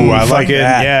 Ooh, I like Fucking-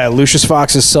 that. Yeah, Lucius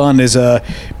Fox's son is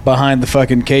behind the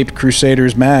fucking Cape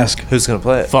Crusader's mask. Who's gonna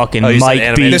play it? Fucking Oh, you said Mike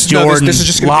animated. B. Jordan. This is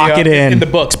just gonna lock be it in. the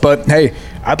books. But hey,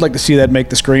 I'd like to see that make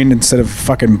the screen instead of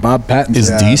fucking Bob Pattinson. Is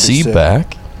that'd be DC sick.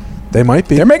 back? They might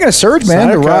be. They're making a surge, man.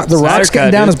 Snyder The Cut. Rock's Snyder getting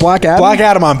Cut, down dude. as Black Adam. Black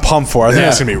Adam I'm pumped for. I think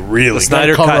it's going to be really The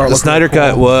Snyder cover cut. art The looks Snyder cool.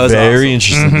 cut was Very awesome.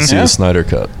 interesting to see the Snyder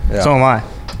cut. Yeah. So am I.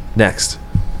 Next.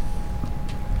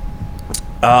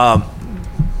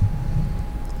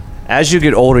 As you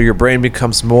get older, your brain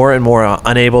becomes more and more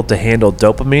unable to handle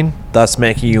dopamine, thus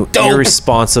making you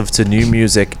irresponsive to new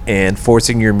music and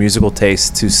forcing your musical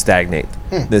taste to stagnate.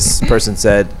 This person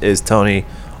said, "Is Tony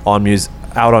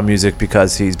out on music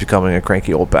because he's becoming a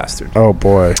cranky old bastard?" Oh,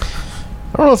 boy.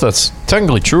 I don't know if that's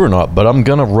technically true or not, but I'm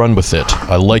gonna run with it.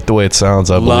 I like the way it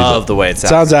sounds. I believe Love it. the way it sounds.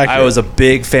 Sounds accurate. I was a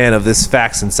big fan of this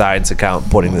Facts and Science account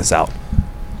putting this out.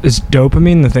 Is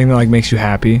dopamine the thing that like makes you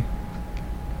happy?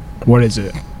 What is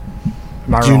it?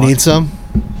 Am I do you wrong? need some?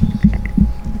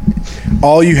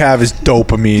 All you have is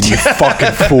dopamine, you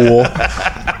fucking fool.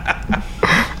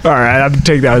 All right, I'll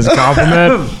take that as a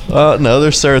compliment. No,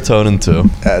 there's serotonin too.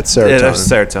 That's Yeah, serotonin. there's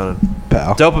serotonin.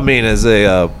 Pal. Dopamine is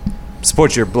a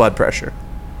supports your blood pressure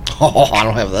Oh, I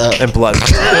don't have that. and blood.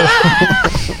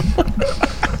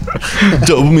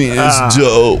 Dopamine is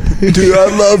dope. Dude, I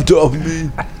love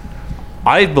dopamine.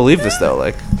 I believe this though,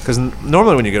 like, because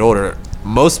normally when you get older,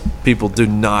 most people do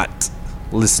not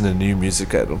listen to new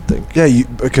music. I don't think. Yeah,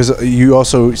 because you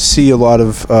also see a lot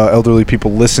of elderly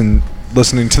people listening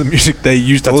to the music they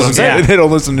used to That's what listen I'm to. saying. They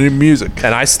don't listen to new music.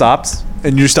 And I stopped.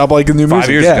 And you stop liking new 5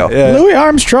 music. years Yeah, ago. yeah. Louis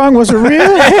Armstrong was a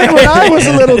real hit when I was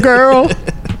a little girl.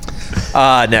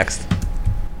 Next.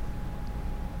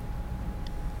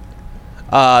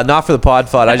 Not for the pod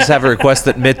fod. I just have a request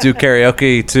that Mitt do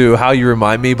karaoke to "How You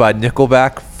Remind Me" by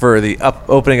Nickelback for the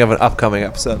opening of an upcoming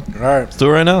episode. All right. Let's do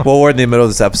it right now. Well, we're in the middle of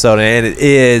this episode, and it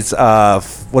is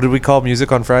what did we call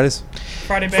music on Fridays?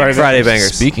 Friday Bangers. Friday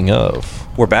Bangers. Speaking of,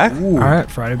 We're back. All right,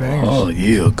 Friday bangers. oh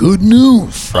yeah, good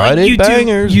news. Friday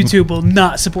bangers. YouTube will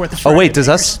not support the Oh Friday wait, does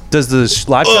the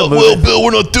live show move? Well, Bill,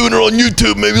 we're not doing it on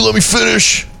YouTube. Maybe let me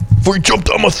finish before you jumped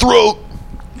down my throat.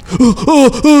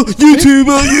 YouTube's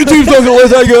not gonna let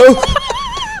that go.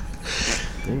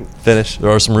 Finish. There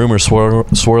are some rumors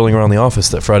swirling around the office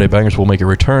that Friday Bangers will make a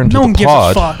return to No one the gives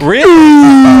pod. a fuck. Really?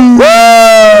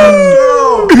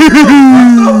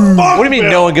 What do you mean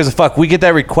no one gives a fuck? We get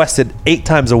that requested 8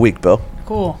 times a week, Bill.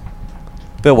 Cool.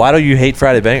 Bill, why don't you hate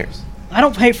Friday Bangers? I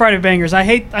don't hate Friday Bangers. I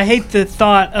hate the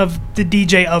thought of the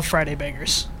DJ of Friday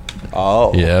Bangers.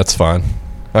 Oh. Yeah, that's fine.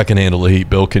 I can handle the heat,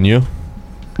 Bill. Can you?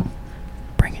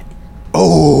 Bring it.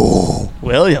 Oh,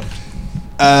 William.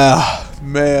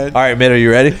 man. All right, Mitt, are you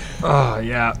ready? Oh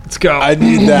yeah, let's go. I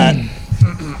need that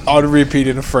on repeat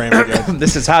in a frame again.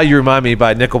 This is "How You Remind Me"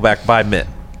 by Nickelback by Mitt.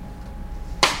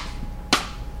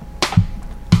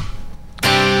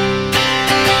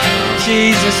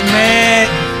 Jesus, man.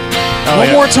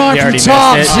 One more time You from already the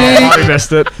top, missed it. Zeke. Already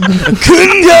missed it.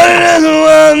 Couldn't get it as a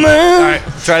wild man. All right,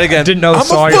 try it again. Didn't know the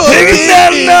song.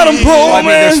 Well, I mean,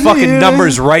 there's fucking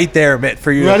numbers right there, Mitt,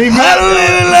 for you. Ready, How to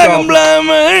live like a blind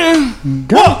man.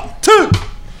 1, 2.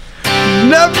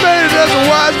 Never made it as a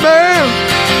wise man.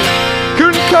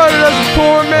 Couldn't cut it as a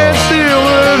poor man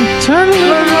stealing. Turn it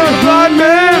like a blind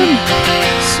man.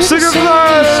 Sick of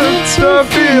life, the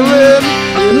feeling.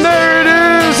 And there it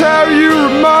is, how you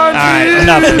remind All right, me.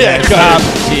 enough of this. Cut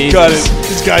it. Jesus. Got it.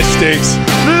 This guy stinks.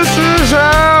 This is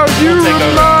how you take over the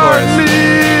remind chorus.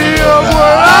 me of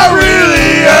what I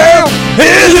really am.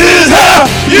 This is how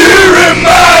you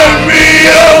remind me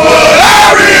of what I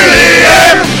really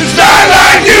am. It's not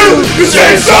like you to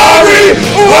say sorry.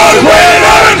 Was waiting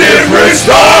on a different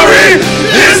story.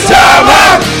 This time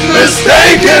I'm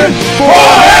mistaken. For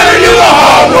having you a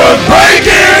heart worth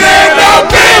breaking. And I've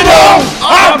been wrong.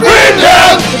 I've been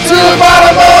down to the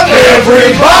bottom of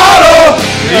every bottle.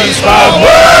 These 5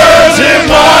 words in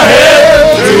my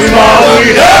head. Through my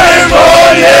weed and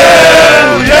for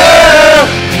yeah.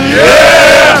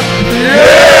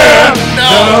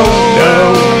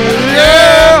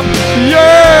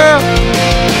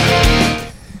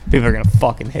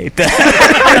 fucking hate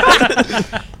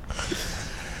that.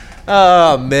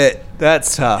 Oh, Mitt,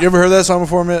 that's tough. You ever heard that song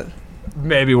before, Mitt?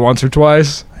 Maybe once or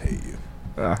twice. I hate you.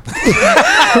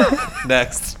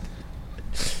 Next.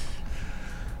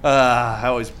 I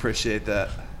always appreciate that.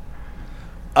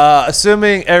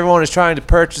 Assuming everyone is trying to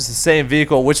purchase the same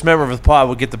vehicle, which member of the pod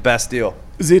will get the best deal?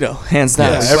 Zito, hands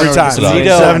down. Yeah, every time.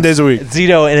 Zito. 7 days a week.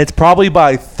 Zito, and it's probably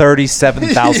by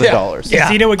 $37,000. Yeah.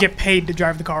 Zito would get paid to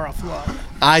drive the car off the lot.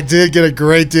 I did get a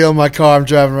great deal in my car I'm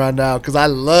driving around now because I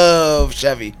love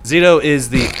Chevy. Zito is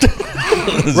the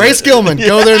Ray Skillman,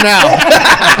 go there now.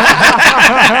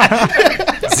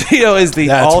 Zito is the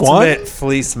That's ultimate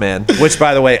fleece man. Which,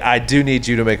 by the way, I do need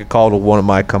you to make a call to one of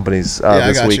my companies I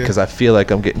this got week you. because I feel like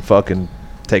I'm getting fucking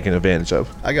taken advantage of.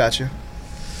 I got you.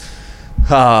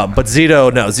 But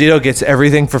Zito gets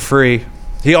everything for free.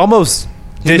 He almost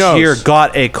this knows. year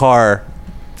got a car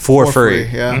for free.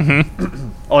 Yeah.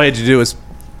 All he had to do was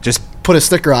just Put a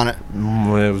sticker on it.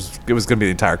 it was going to be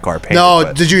the entire car painted. No,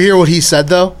 but- did you hear what he said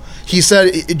though? He said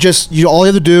all you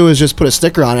have to do is just put a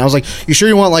sticker on it. I was like, you sure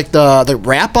you want like the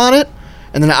wrap on it?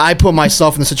 And then I put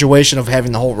myself in the situation of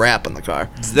having the whole wrap on the car.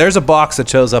 There's a box that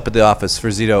shows up at the office for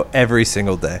Zito every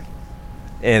single day.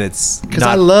 And it's Because not,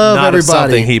 I love not everybody.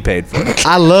 something he paid for.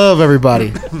 I love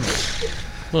everybody.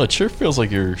 Well, it sure feels like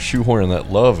you're shoehorning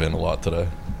that love in a lot today.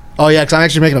 Oh yeah, because I'm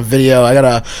actually making a video. I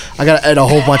gotta edit a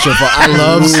whole bunch of I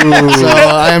loves. So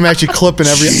I am actually clipping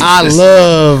every I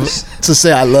love to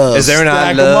say I love. Is there an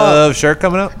I Stack 'em love shirt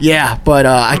coming up? Yeah, but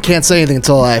I can't say anything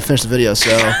until I finish the video. So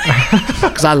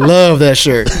because I love that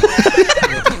shirt.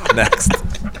 Next.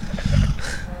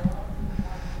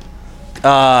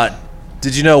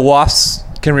 Did you know wasps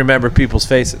can remember people's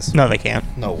faces? No, they can't.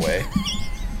 No way.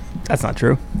 That's not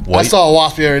true. I White saw a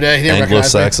wasp the other day. He didn't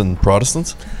recognize me. Anglo-Saxon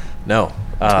Protestants? No.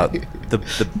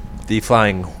 The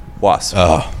flying wasp.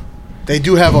 Oh. They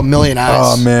do have a million eyes.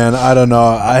 Oh man, I don't know.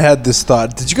 I had this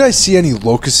thought. Did you guys see any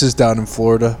locusts down in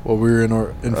Florida while we were in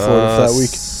Florida for that week?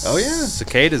 Oh, yeah.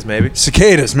 Cicadas, maybe.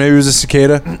 Cicadas. Maybe it was a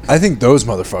cicada. I think those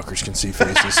motherfuckers can see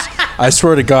faces. I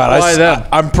swear to God. Why them?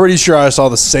 I'm pretty sure I saw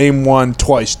the same one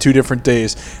twice, 2 different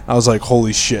days. I was like,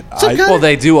 holy shit. Well,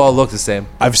 they do all look the same.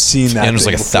 I've seen that. And there's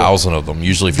like thing 1,000 of them.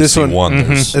 Usually if This you see one- one,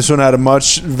 there's... This one had a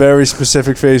very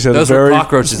specific face. Had Those a were very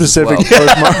cockroaches as specific well.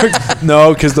 birthmark.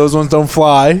 No, because those ones don't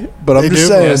fly. But I'm They just do?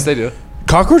 saying. Yes, they do.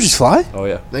 Cockroaches fly? Oh,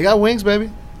 yeah. They got wings, baby.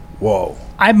 Whoa.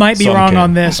 I might be Some wrong can.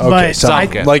 on this, Okay, but some I,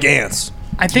 can. like ants.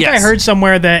 I think I Yes. heard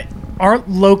somewhere that aren't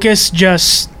locusts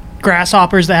just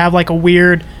grasshoppers that have like a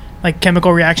weird like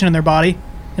chemical reaction in their body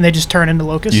and they just turn into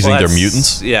locusts? You think they're that's-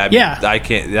 mutants? Yeah. Yeah. I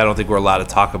don't think we're allowed to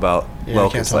talk about Yeah,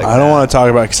 locusts can't like talk I don't that. want to talk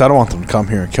about it because I don't want them to come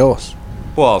here and kill us.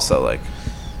 Well, also, like,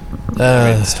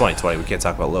 I mean, it's 2020. We can't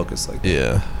talk about locusts like that.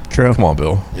 Yeah. True. Come on,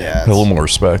 Bill. Yeah. Have a little more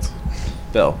respect.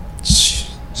 Bill.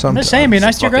 I'm just saying, be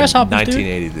nice to your Fucking grasshoppers, dude.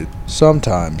 1980, dude.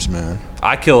 Sometimes, man.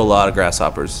 I kill a lot of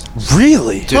grasshoppers.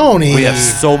 Really? Dude, Tony. we have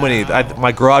so many.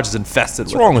 My garage is infested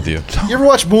What's with wrong with you? You ever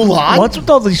watch Mulan? What's with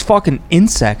all these fucking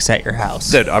insects at your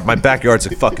house? Dude, my backyard's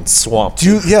a fucking swamp.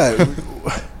 Yeah.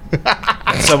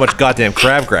 So much goddamn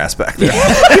crabgrass back there.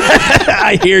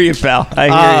 I hear you, pal.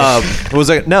 I hear you. It was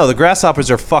like, no, the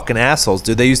grasshoppers are fucking assholes,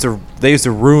 dude. They used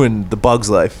to ruin the bug's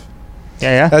life.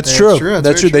 Yeah. That's Yeah, true. it's true. That's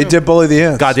That's true. very They true. did bully the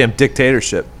ants. Goddamn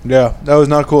dictatorship. Yeah, that was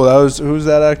not cool. That was who's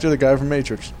that actor? The guy from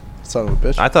Matrix. Son of a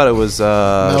bitch. I thought it was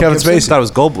Kevin Gibson? I Spacey. thought it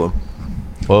was Goldblum.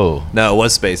 Whoa. No, it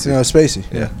was Spacey. You know, Spacey.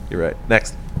 Yeah, you're right.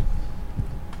 Next.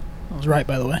 I was right,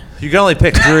 by the way. You can only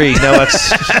pick 3. No,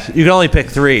 you can only pick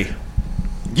 3.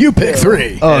 You pick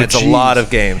 3. And it's a lot of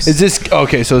games. Is this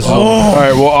okay? So, all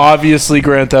right. Well, obviously,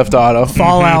 Grand Theft Auto.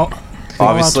 Fallout.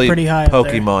 Obviously, pretty high up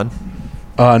there. Pokemon.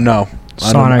 No.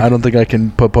 Sonic. I don't think I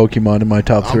can put Pokemon in my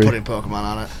top I'm 3. putting Pokemon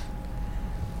on it.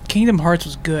 Kingdom Hearts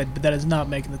was good, but that is not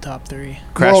making the top 3.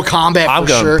 Mortal Kombat I'm for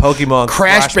going sure. Pokemon.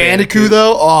 Crash Bandicoot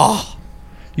though. Oh,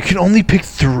 You can only pick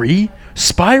 3.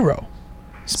 Spyro.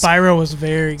 Spyro was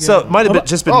very good. So it might have been,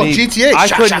 just been oh, me. GTA. I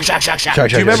Shot, couldn't. shot, shot, shot, shot.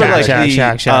 Do you remember like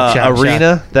the shot.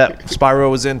 arena that Spyro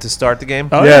was in to start the game?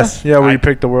 Oh, Yes. Yeah, where you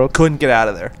pick the world. Couldn't get out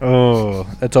of there. Oh,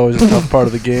 that's always a tough part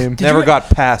of the game. Did Never you- got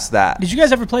past that. Did you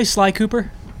guys ever play Sly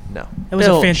Cooper? No. It was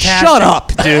a fantastic. Shut up,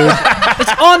 dude.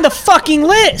 It's on the fucking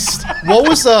list. What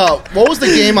was the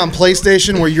game on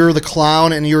PlayStation where you're the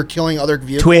clown and you were killing other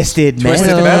vehicles? Twisted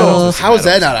Metal. Metal. How is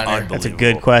that not on here? That's a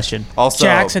good question. Also,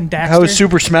 Jackson Daxter. How is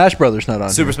Super Smash Brothers not on?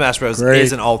 Super here? Smash Bros. Great.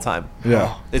 is an all-time.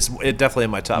 Yeah. It's definitely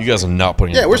in my top. You guys are not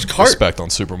putting Yeah, where's Cart? respect on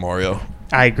Super Mario.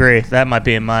 I agree. That might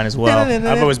be in mine as well.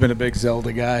 I've always been a big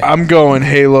Zelda guy. I'm going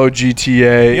Halo,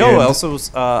 GTA. You know and who else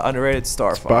was underrated?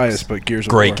 Star Fox. biased, but Gears of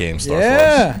Great War. game, Star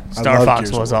I Star love Fox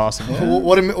Gears of was War. awesome.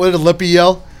 What did Lippy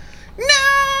yell? No!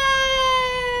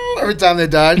 every time they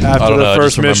died. After I don't the know. I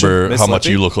first just remember mission. how much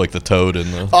you look like the Toad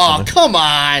in the. Oh, come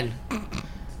on.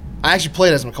 I actually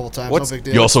played as him a couple times. No big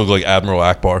deal. You also look like Admiral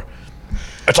Akbar.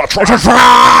 It's a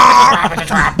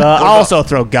trap. I'll also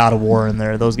throw God of War in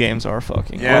there. Those games are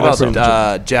fucking. Yeah, what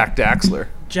about Jack Daxler?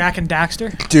 Jack and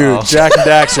Daxter. Dude, Jack and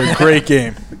Daxter, great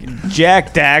game.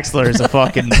 Jack Daxler is a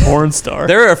fucking porn star.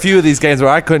 There are a few of these games where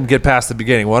I couldn't get past the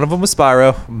beginning. One of them was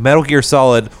Spyro. Metal Gear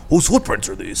Solid. Whose footprints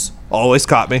are these? Always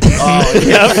caught me. Dude,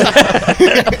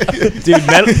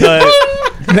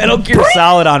 Metal Gear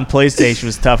Solid on PlayStation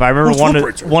was tough. I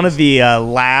remember one of the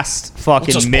last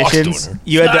fucking missions.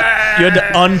 You had to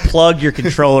unplug your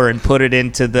controller and put it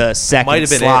into the second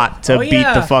slot to beat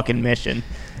the fucking mission.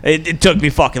 It took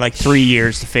me fucking like 3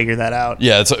 years to figure that out.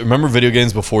 Yeah, remember video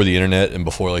games before the internet and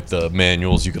before like the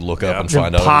manuals you could look up and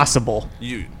find out. Impossible.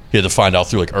 You had to find out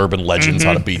through like urban legends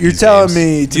how to beat. You're these telling games.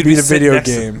 me to beat a video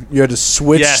game, you had to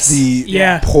switch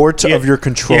the port of your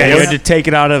controller. Yeah, you had to take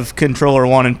it out of controller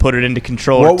 1 and put it into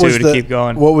controller 2 to keep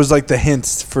going. What was like the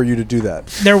hints for you to do that?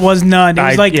 There was none. It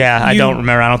was I don't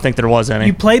remember. I don't think there was any.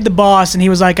 You played the boss, and he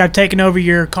was like, "I've taken over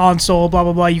your console. Blah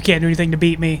blah blah. You can't do anything to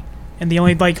beat me." And the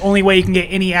only way you can get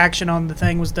any action on the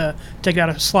thing was to take it out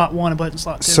of slot 1 and put it in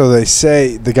slot 2. So they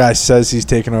say the guy says he's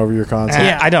taking over your console.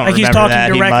 Yeah, I don't like remember he's talking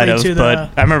that. He directly might have, to but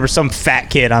I remember some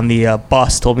fat kid on the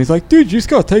bus told me, he's like, "Dude, you just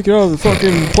gotta take it out of the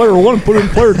fucking player 1 and put it in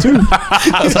player 2."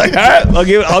 I was like, "All right, I'll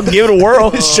give it a whirl."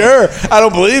 Sure, I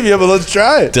don't believe you, but let's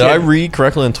try it. Did I read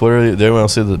correctly on Twitter? They want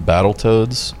to say that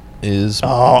Battletoads is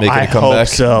making a comeback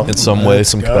in some way,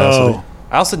 some capacity.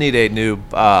 I also need a new.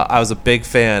 I was a big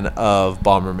fan of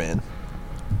Bomberman.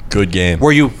 Good game.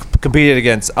 Where you competed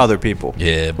against other people.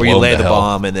 Yeah, where you blow lay the the hell.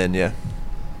 bomb and then Good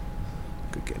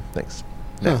game. Thanks.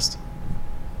 Next.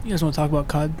 You guys want to talk about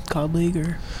COD League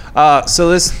or? So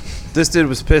this dude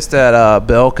was pissed at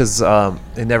Bill because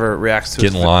he never reacts to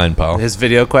Get in line, pal. his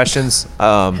video questions.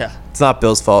 It's not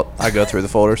Bill's fault. I go through the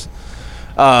folders,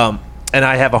 and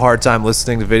I have a hard time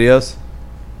listening to videos.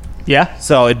 Yeah.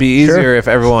 So it'd be easier if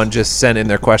everyone just sent in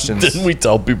their questions. Didn't we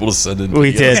tell people to send in?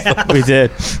 We did. We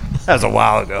did. That was a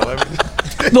while ago.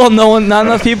 Well, not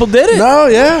enough people did it. No,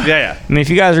 yeah. Yeah. I mean, if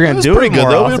you guys are gonna do pretty it good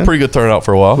more though. We often, had a pretty good turnout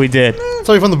for a while. we did. It's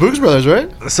all from the Boogs Brothers, right?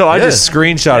 So I just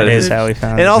screenshotted That his. is how we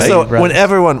found And it. also,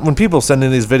 Thank you, when people send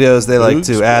in these videos, they like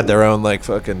to add their own like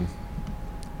fucking.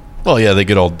 Well, yeah, they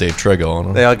get all Dave Trego on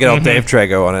them. They all get all Dave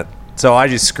Trego on it. So I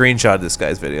just screenshotted this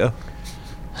guy's video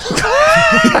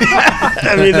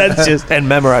I mean, that's just and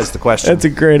memorized the question. that's a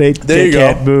great There you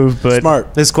go. move, but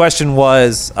Smart. This question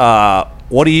was,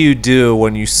 what do you do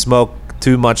when you smoke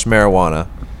too much marijuana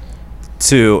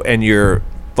and you're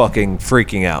fucking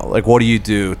freaking out? Like, what do you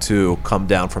do to come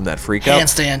down from that freak out?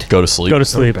 Handstand. Go to sleep. go to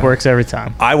sleep. Works every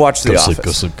time. I watch The Go Office. sleep.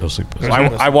 Go sleep. Go sleep. Go sleep.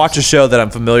 I watch a show that I'm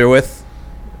familiar with.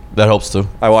 That helps too.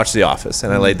 I watch The Office,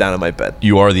 and I lay down in my bed.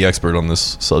 You are the expert on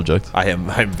this subject. I'm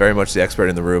very much the expert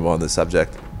in the room on this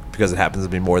subject because it happens to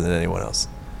be more than anyone else.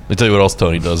 Let me tell you what else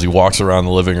Tony does. He walks around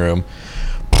the living room,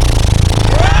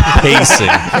 pacing,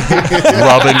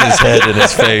 rubbing his head in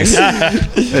his face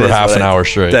for half an hour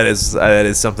straight. That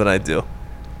is something I do.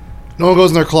 No one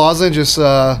goes in their closet and just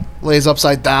lays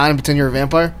upside down and pretend you're a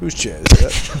vampire. Whose chair is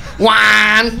that?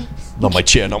 One. Not my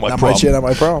chair, not my Not problem. my chair, not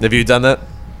my problem. Have you done that?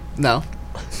 No.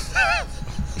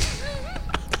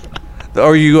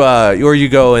 Or you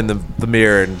go in the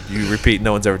mirror and you repeat,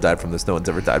 "No one's ever died from this. No one's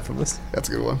ever died from this." That's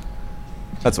a good one.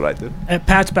 That's what I do. At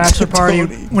Pat's bachelor party,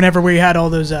 whenever we had all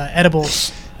those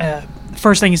edibles, the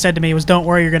first thing he said to me was, "Don't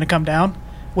worry, you're going to come down,"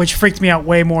 which freaked me out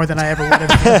way more than I ever would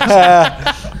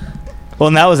have. Well,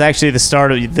 and that was actually the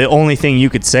start of the only thing you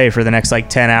could say for the next like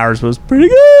 10 hours was pretty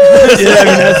good. Yeah, I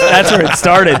mean, that's where it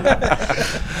started.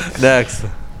 Next.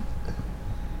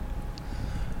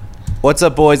 What's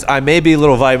up, boys? I may be a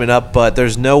little vibing up, but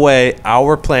there's no way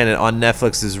Our Planet on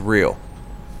Netflix is real.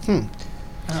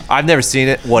 I've never seen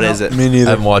it. What is it? Me I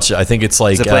neither. haven't watched it. I think it's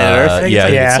like it Planet Earth? yeah,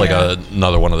 Yeah. it's like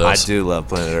another one of I those. do love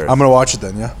Planet Earth. I'm gonna watch it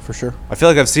then. Yeah, for sure. I feel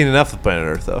like I've seen enough of Planet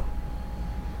Earth, though.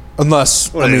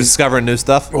 Unless Are they discovering new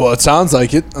stuff? well, it sounds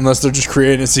like it. Unless they're just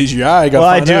creating a CGI. I gotta Well,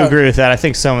 I find do out. agree with that. I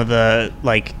think some of the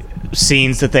like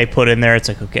scenes that they put in there, it's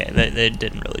like, okay, they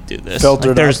didn't really do this.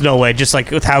 Filtered Like, there's up. no way. Just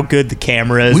like with how good the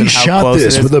camera is We and how shot close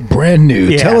this it is. with a brand new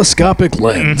Yeah. telescopic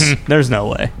lens. There's no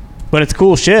way. But it's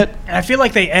cool shit. And I feel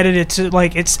like they edited it to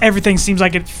like everything seems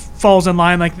like it falls in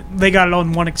line. Like they got it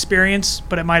on one experience,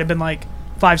 but it might have been like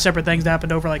 5 separate things that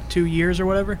happened over like 2 years or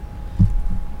whatever.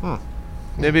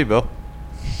 Maybe, Bill.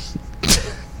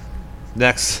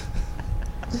 Next.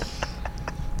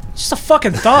 Just a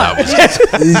fucking thought.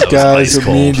 These guys ice are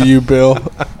mean cold. to you, Bill.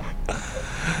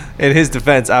 In his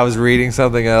defense, I was reading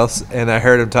something else, and I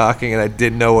heard him talking, and I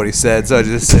didn't know what he said, so I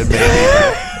just said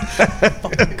maybe.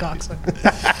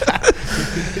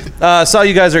 Saw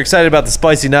you guys are excited about the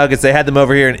spicy nuggets. They had them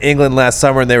over here in England last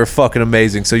summer, and they were fucking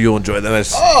amazing, so you'll enjoy them.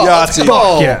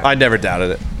 Yahtzee. Yeah. I never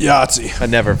doubted it. Yahtzee. I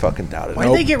never fucking doubted it. Why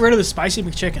did they get rid of the spicy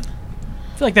McChicken?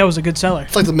 I feel like that was a good seller.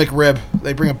 It's like the McRib.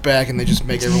 They bring it back and they just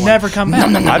make everyone Never come back.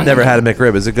 I've never had a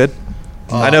McRib. Is it good?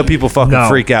 I know people fucking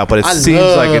freak out, but it I seems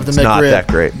love like the it's not McRib. that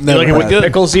great. You like it with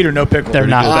pickles, eat or no pickle? They're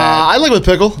not bad. I like it with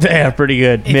pickle. They are pretty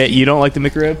good. Mitt, you don't like the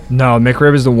McRib? No,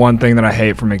 McRib is the one thing that I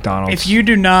hate from McDonald's. If you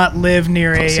do not live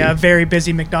near a very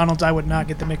busy McDonald's, I would not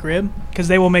get the McRib because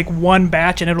they will make one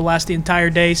batch and it'll last the entire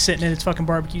day sitting in its fucking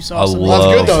barbecue sauce. I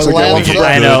love That's good, though.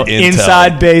 I know.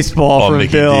 Inside baseball on from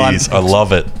Mickey Bill. D's. I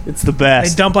love it. It's the They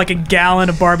best. dump like a gallon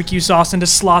of barbecue sauce and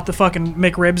just slot the fucking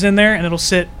McRibs in there, and it'll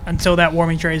sit until that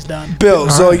warming tray is done. Bill,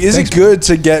 so like, is it good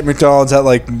to get McDonald's at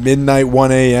like midnight,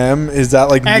 1 a.m.? Is that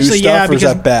like Actually, new yeah, stuff, or is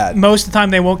because that bad? most of the time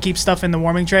they won't keep stuff in the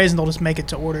warming trays, and they'll just make it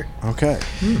to order. Okay.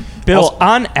 Bill,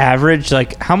 on average,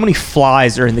 like how many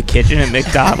flies are in the kitchen at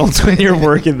McDonald's when you're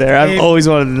working there? I've always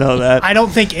wanted to know that. I don't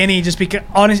think any, just because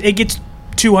honest, it gets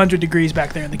 200 degrees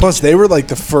back there in the Plus, kitchen. they were like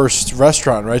the first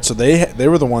restaurant, right? So they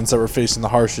were the ones that were facing the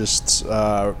harshest,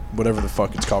 whatever the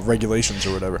fuck it's called, regulations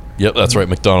or whatever. Yep, that's right.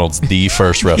 McDonald's, the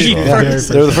first restaurant.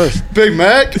 They're the first. Big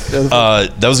Mac.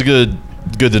 That was good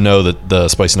to know that the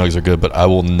spicy nuggets are good, but I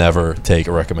will never take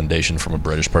a recommendation from a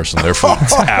British person. Their food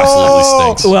absolutely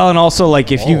stinks. Well, and also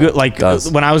like if you go like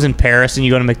when I was in Paris and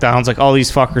you go to McDonald's, like all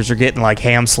these fuckers are getting like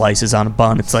ham slices on a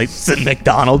bun. It's like it's at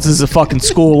McDonald's. This is a fucking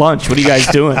school lunch. What are you guys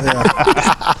doing?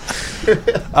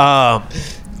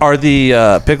 Are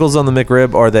the pickles on the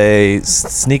McRib, are they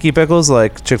sneaky pickles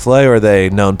like Chick-fil-A, or are they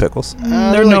known pickles?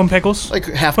 They're known pickles. Like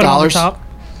half Put 'em on dollars. the top.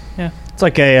 Yeah. It's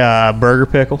like a burger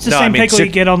pickle. It's the same pickle you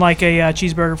get on like a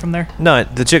cheeseburger from there. No,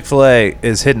 the Chick-fil-A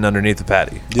is hidden underneath the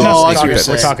patty. Oh, I see what you're We're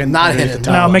saying. talking Not underneath hidden.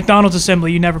 the No, McDonald's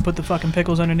assembly, you never put the fucking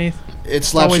pickles underneath. It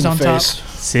slaps always in the on top. face.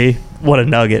 See, what a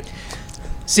nugget.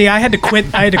 See, I had to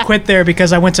quit. I had to quit there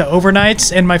because I went to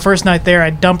overnights, and my first night there,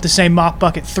 I dumped the same mop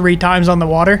bucket 3 times on the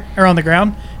water or on the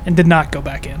ground, and did not go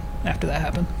back in after that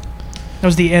happened. That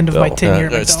was the end of my tenure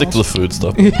at McDonald's. Stick to the food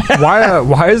stuff.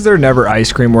 Why is there never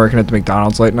ice cream working at the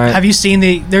McDonald's late night? Have you seen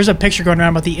there's a picture going around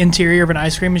about the interior of an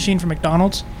ice cream machine from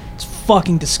McDonald's? It's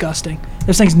fucking disgusting.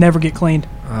 Those things never get cleaned.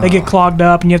 They get clogged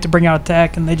up, and you have to bring out a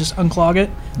tech, and they just unclog it.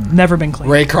 Never been cleaned.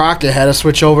 Ray Crockett had to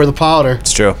switch over the powder.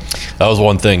 It's true. That was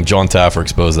one thing. John Taffer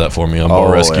exposed that for me on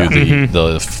Bar Rescue. Yeah.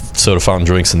 The soda fountain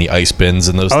drinks and the ice bins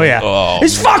and those things. yeah. Oh,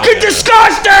 It's fucking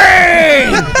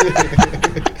disgusting!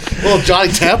 Well,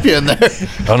 Johnny Tapia in there.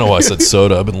 I don't know why I said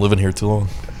soda. I've been living here too long.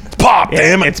 Pop,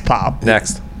 damn it. It's pop.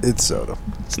 Next. It's soda.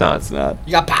 It's not. It's not.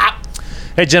 You got pop.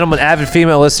 Hey, gentlemen, avid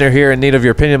female listener here in need of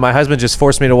your opinion. My husband just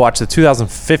forced me to watch the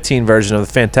 2015 version of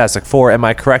the Fantastic Four. Am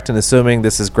I correct in assuming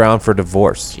this is ground for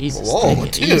divorce? Jesus. Whoa, take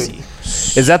it dude. easy.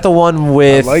 Is that the one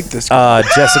with I like this guy.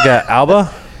 Jessica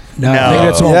Alba? No, I think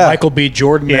that's all Yeah. Michael B.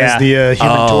 Jordan Yeah. as the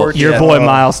Human Torch. Your boy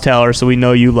Miles Teller, so we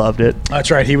know you loved it.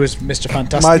 That's right. He was Mr.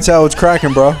 Fantastic. My tail was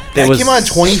cracking, bro. That came out in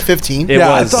 2015. It Yeah,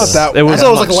 I was, thought that- it I was, thought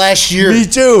it was much, like last year. Me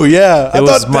too. Yeah, I it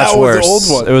was thought much that worse. was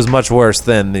the old one. It was much worse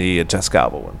than the Jessica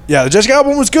Alba one. Yeah, the Jessica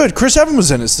album was good. Chris Evans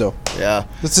was in it still. Yeah.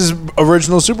 This is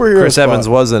original superhero. Chris spot. Evans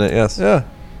was in it, yes. Yeah.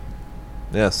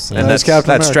 Yes. Yeah, And that's that's Captain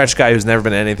that America. stretch guy who's never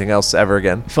been in anything else ever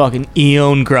again. Fucking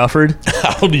Eon Grufford.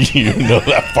 How do you know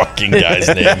that fucking guy's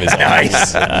name is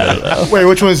nice? Wait,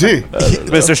 which one is he?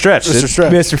 Mr. Stretch. Mr. dude.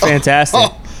 Stretch. Mr.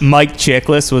 Fantastic. Mike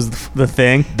Chiklis was the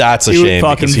thing. That's a He was shame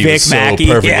fucking because he Vic was so Mackey.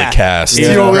 perfectly Yeah. cast. Yeah.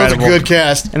 That was a Incredible. good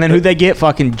cast. And then who'd they get?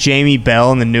 Fucking Jamie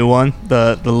Bell in the new one.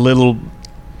 The little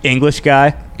English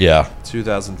guy. Yeah.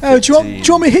 2015. Oh, do you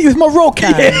want me to hit you with my rock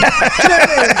hand? Do you know what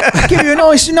I mean? Give you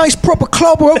a nice proper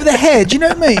clubber over the head. Do you know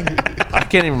what I mean? I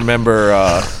can't even remember.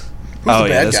 the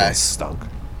bad this guy? one stunk.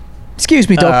 Excuse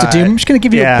me, Dr. Doom. I'm just going to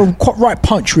give you yeah. a quite right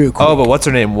punch real quick. Oh, but what's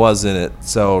her name was in it,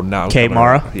 so now I'm Kate coming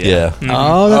Mara? around. Yeah.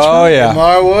 Oh, that's Oh right. yeah.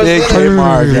 Lamar was Big it? Kate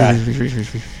Mara guy.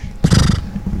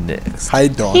 Next. How you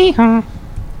doing?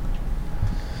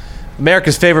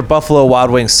 America's favorite Buffalo Wild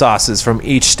Wings sauces from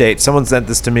each state. Someone sent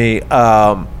this to me.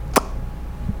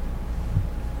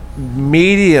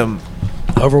 Medium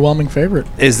Overwhelming favorite.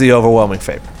 is the overwhelming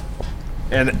favorite.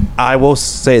 And I will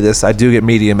say this, I do get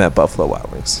medium at Buffalo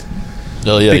Wild Wings.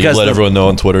 Oh, yeah. Because You let the- everyone know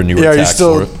on Twitter and you were Yeah, are you attacked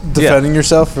still for it. defending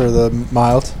yourself for the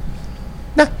mild?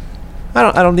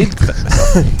 I don't need to defend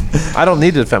myself. I don't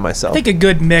need to defend I myself. think a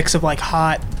good mix of like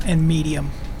hot and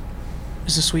medium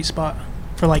is a sweet spot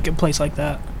for like a place like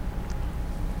that.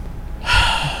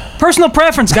 Personal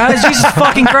preference, guys. Jesus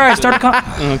fucking Christ. Start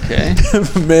Okay.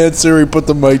 Man, Siri, put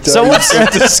the mic down. Someone- You're so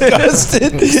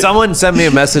disgusted. Someone sent me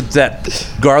a message that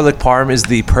garlic parm is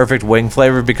the perfect wing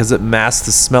flavor because it masks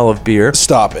the smell of beer.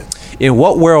 Stop it. In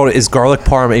what world is garlic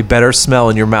parm a better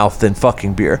smell in your mouth than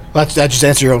fucking beer? That just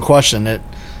answer your own question.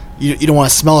 You don't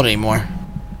want to smell it anymore.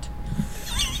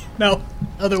 No,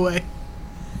 other way.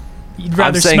 You'd I'm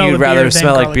rather saying smell you'd the beer rather than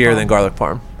smell like garlic beer parm. than garlic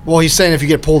parm. Well, he's saying if you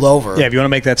get pulled over. Yeah, if you want to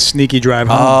make that sneaky drive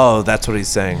home. Oh, that's what he's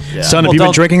saying. Yeah. Son, Well, have you been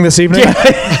don't- drinking this evening?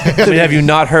 I mean, have you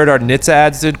not heard our Nits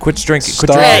ads, dude? Quit drinking.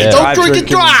 Quit Stop. drinking. Hey, don't drink and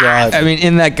drive. I mean,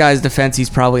 in that guy's defense, he's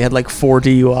probably had like 4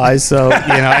 DUIs, so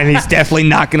and he's definitely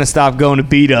not going to stop going to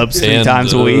beat-ups 3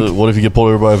 times a week. What if you get pulled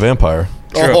over by a vampire?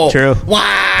 True. One.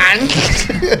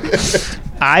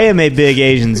 I am a big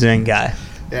Asian Zing guy.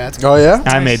 Yeah, it's Oh, yeah?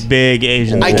 I'm a big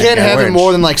Asian. I Zing can't guy. have it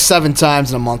more than like 7 times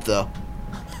in a month, though.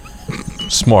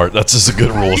 Smart. That's just a good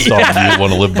rule of thumb you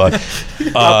want to live by.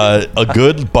 A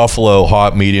good buffalo,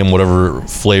 hot, medium, whatever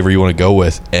flavor you want to go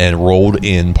with, and rolled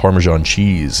in Parmesan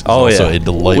cheese. Is also a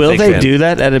delightful. Will they do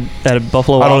that at a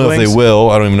Buffalo Wild I don't know Wings? if they will.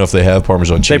 I don't even know if they have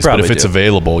Parmesan cheese. But probably if it's do.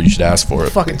 available, you should ask for it.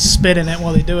 Fucking spit in it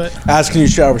while they do it. Asking you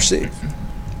shall receive.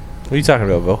 What are you talking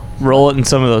about, Bill? Roll it in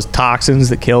some of those toxins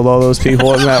that killed all those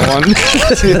people in that one.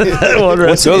 that one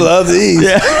recipe. You'll love these.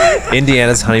 Yeah.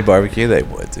 Indiana's honey barbecue. They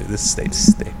would, dude. This state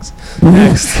stinks.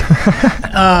 Next.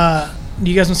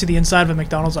 Do you guys want to see the inside of a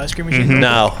McDonald's ice cream machine?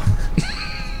 No.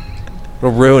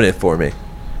 It'll ruin it for me.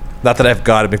 Not that I've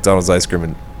got a McDonald's ice cream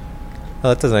and... Oh,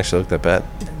 that doesn't actually look that bad.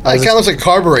 It kind of looks like a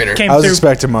carburetor. Came I was through,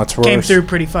 expecting much worse. came through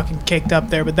pretty fucking caked up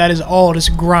there, but that is all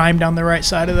just grime down the right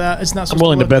side of that. It's not I'm supposed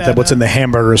willing to look bet that what's in the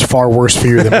hamburger is far worse for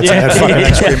you than what's in that fucking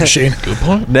ice cream machine. Good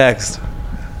point. Next.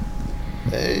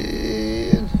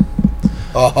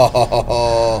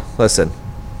 Oh. Listen.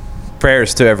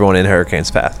 Prayers to everyone in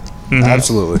Hurricane's path.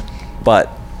 Absolutely. But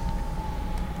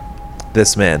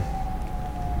this man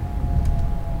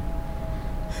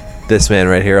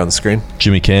right here on the screen,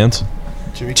 Jimmy Cans.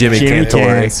 Jimmy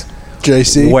Cantore, Cans.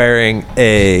 JC. wearing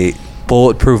a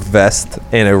bulletproof vest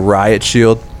and a riot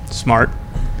shield. Smart.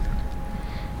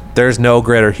 There's no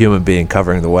greater human being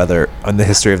covering the weather on the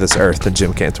history of this earth than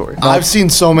Jim Cantore. I've seen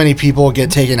so many people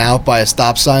get taken out by a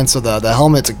stop sign, so the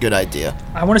helmet's a good idea.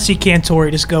 I want to see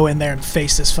Cantori just go in there and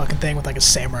face this fucking thing with like a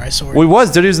samurai sword. He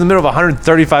was in the middle of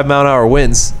 135 mile an hour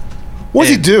winds. What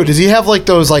does he do? Does he have like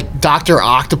those like Dr.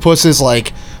 Octopus's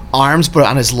like arms but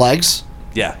on his legs?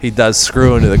 Yeah, he does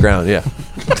screw into the ground. Yeah.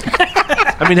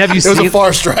 I mean, have you It was seen? a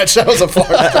far stretch. That was a far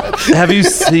stretch. Have you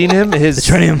seen him? His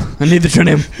Trinium. I need the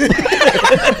Trinium.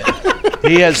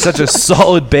 he has such a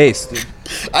solid base. Dude.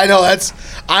 I know, that's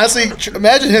honestly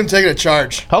imagine him taking a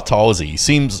charge. How tall is he? He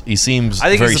seems I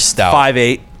think very he's stout.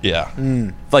 5'8", Yeah.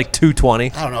 like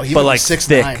 220. I don't know. He but was like 6'9".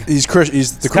 thick. He's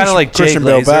the kinda like Jay Christian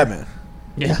Bale Glazer. Batman.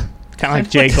 Yeah. Kind of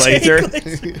like Jay Glazer.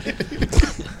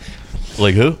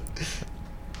 Like who?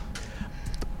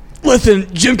 Listen,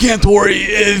 Jim Cantore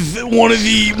is one of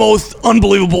the most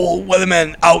unbelievable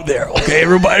weathermen out there. Okay,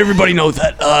 everybody knows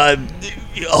that.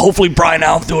 Hopefully, Brian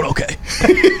Allen's doing okay.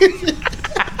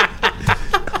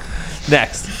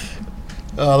 Next.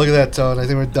 Oh, look at that, Toad. I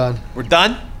think we're done. We're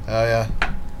done? Oh, yeah. All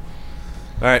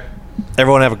right.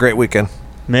 Everyone have a great weekend.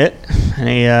 Mitt,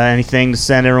 anything to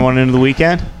send everyone into the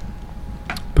weekend?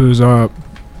 Booze up.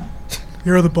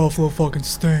 You're the Buffalo fucking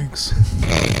stinks.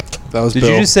 That was Did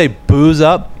Bill. you just say booze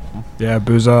up? Yeah,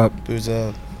 booze up. Who's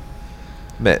up?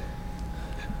 Mitt.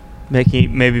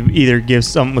 Maybe either give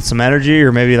something with some energy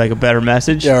or maybe like a better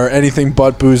message. Yeah, or anything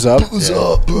but booze up. Who's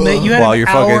up? Mate, you had While an you're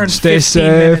hour fucking- and Stay 15 safe,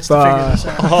 minutes to figure this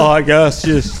out. Oh, I guess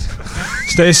just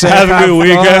Stay safe. have a good fun.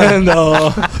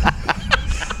 weekend.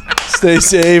 Stay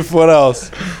safe. What else?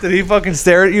 Did he fucking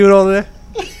stare at you all day?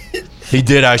 He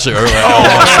did actually earlier.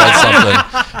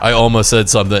 I almost said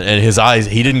something, and his eyes,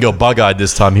 he didn't go bug-eyed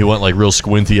this time. He went like real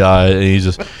squinty-eyed, and he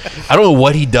just, I don't know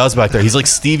what he does back there. He's like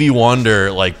Stevie Wonder,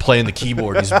 like playing the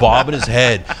keyboard. He's bobbing his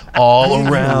head all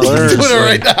around. He's doing it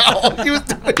right now. He was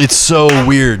doing it. It's so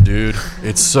weird, dude.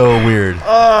 It's so weird.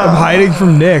 I'm hiding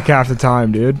from Nick half the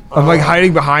time, dude. I'm like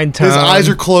hiding behind Tom. His eyes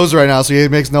are closed right now, so he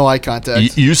makes no eye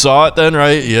contact. You saw it then,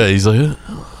 right? Yeah, he's like,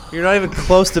 You're not even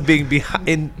close to being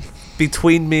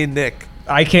between me and Nick.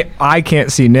 I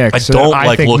can't see Nick. I so don't I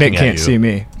like think looking Nick at can't you. see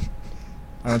me.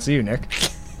 I don't see you, Nick.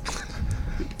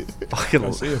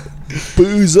 Fucking see you.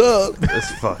 Booze up. This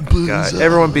fucking guy.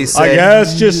 Everyone be safe. I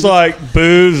guess just like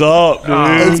booze up, dude.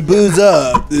 Let's booze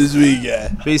up this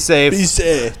weekend. Be safe. Be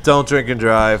safe. Don't drink and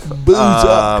drive. Booze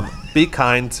up. Be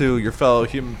kind to your fellow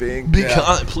human being. be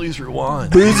kind, please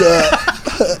rewind. Booze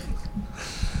up.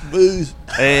 Booze.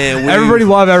 And Everybody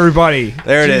love everybody.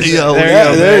 There it is. Yeah, there Yeah,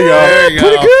 you go. there you go. There you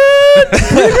go.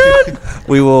 Pretty good.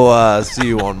 We will see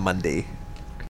you on Monday.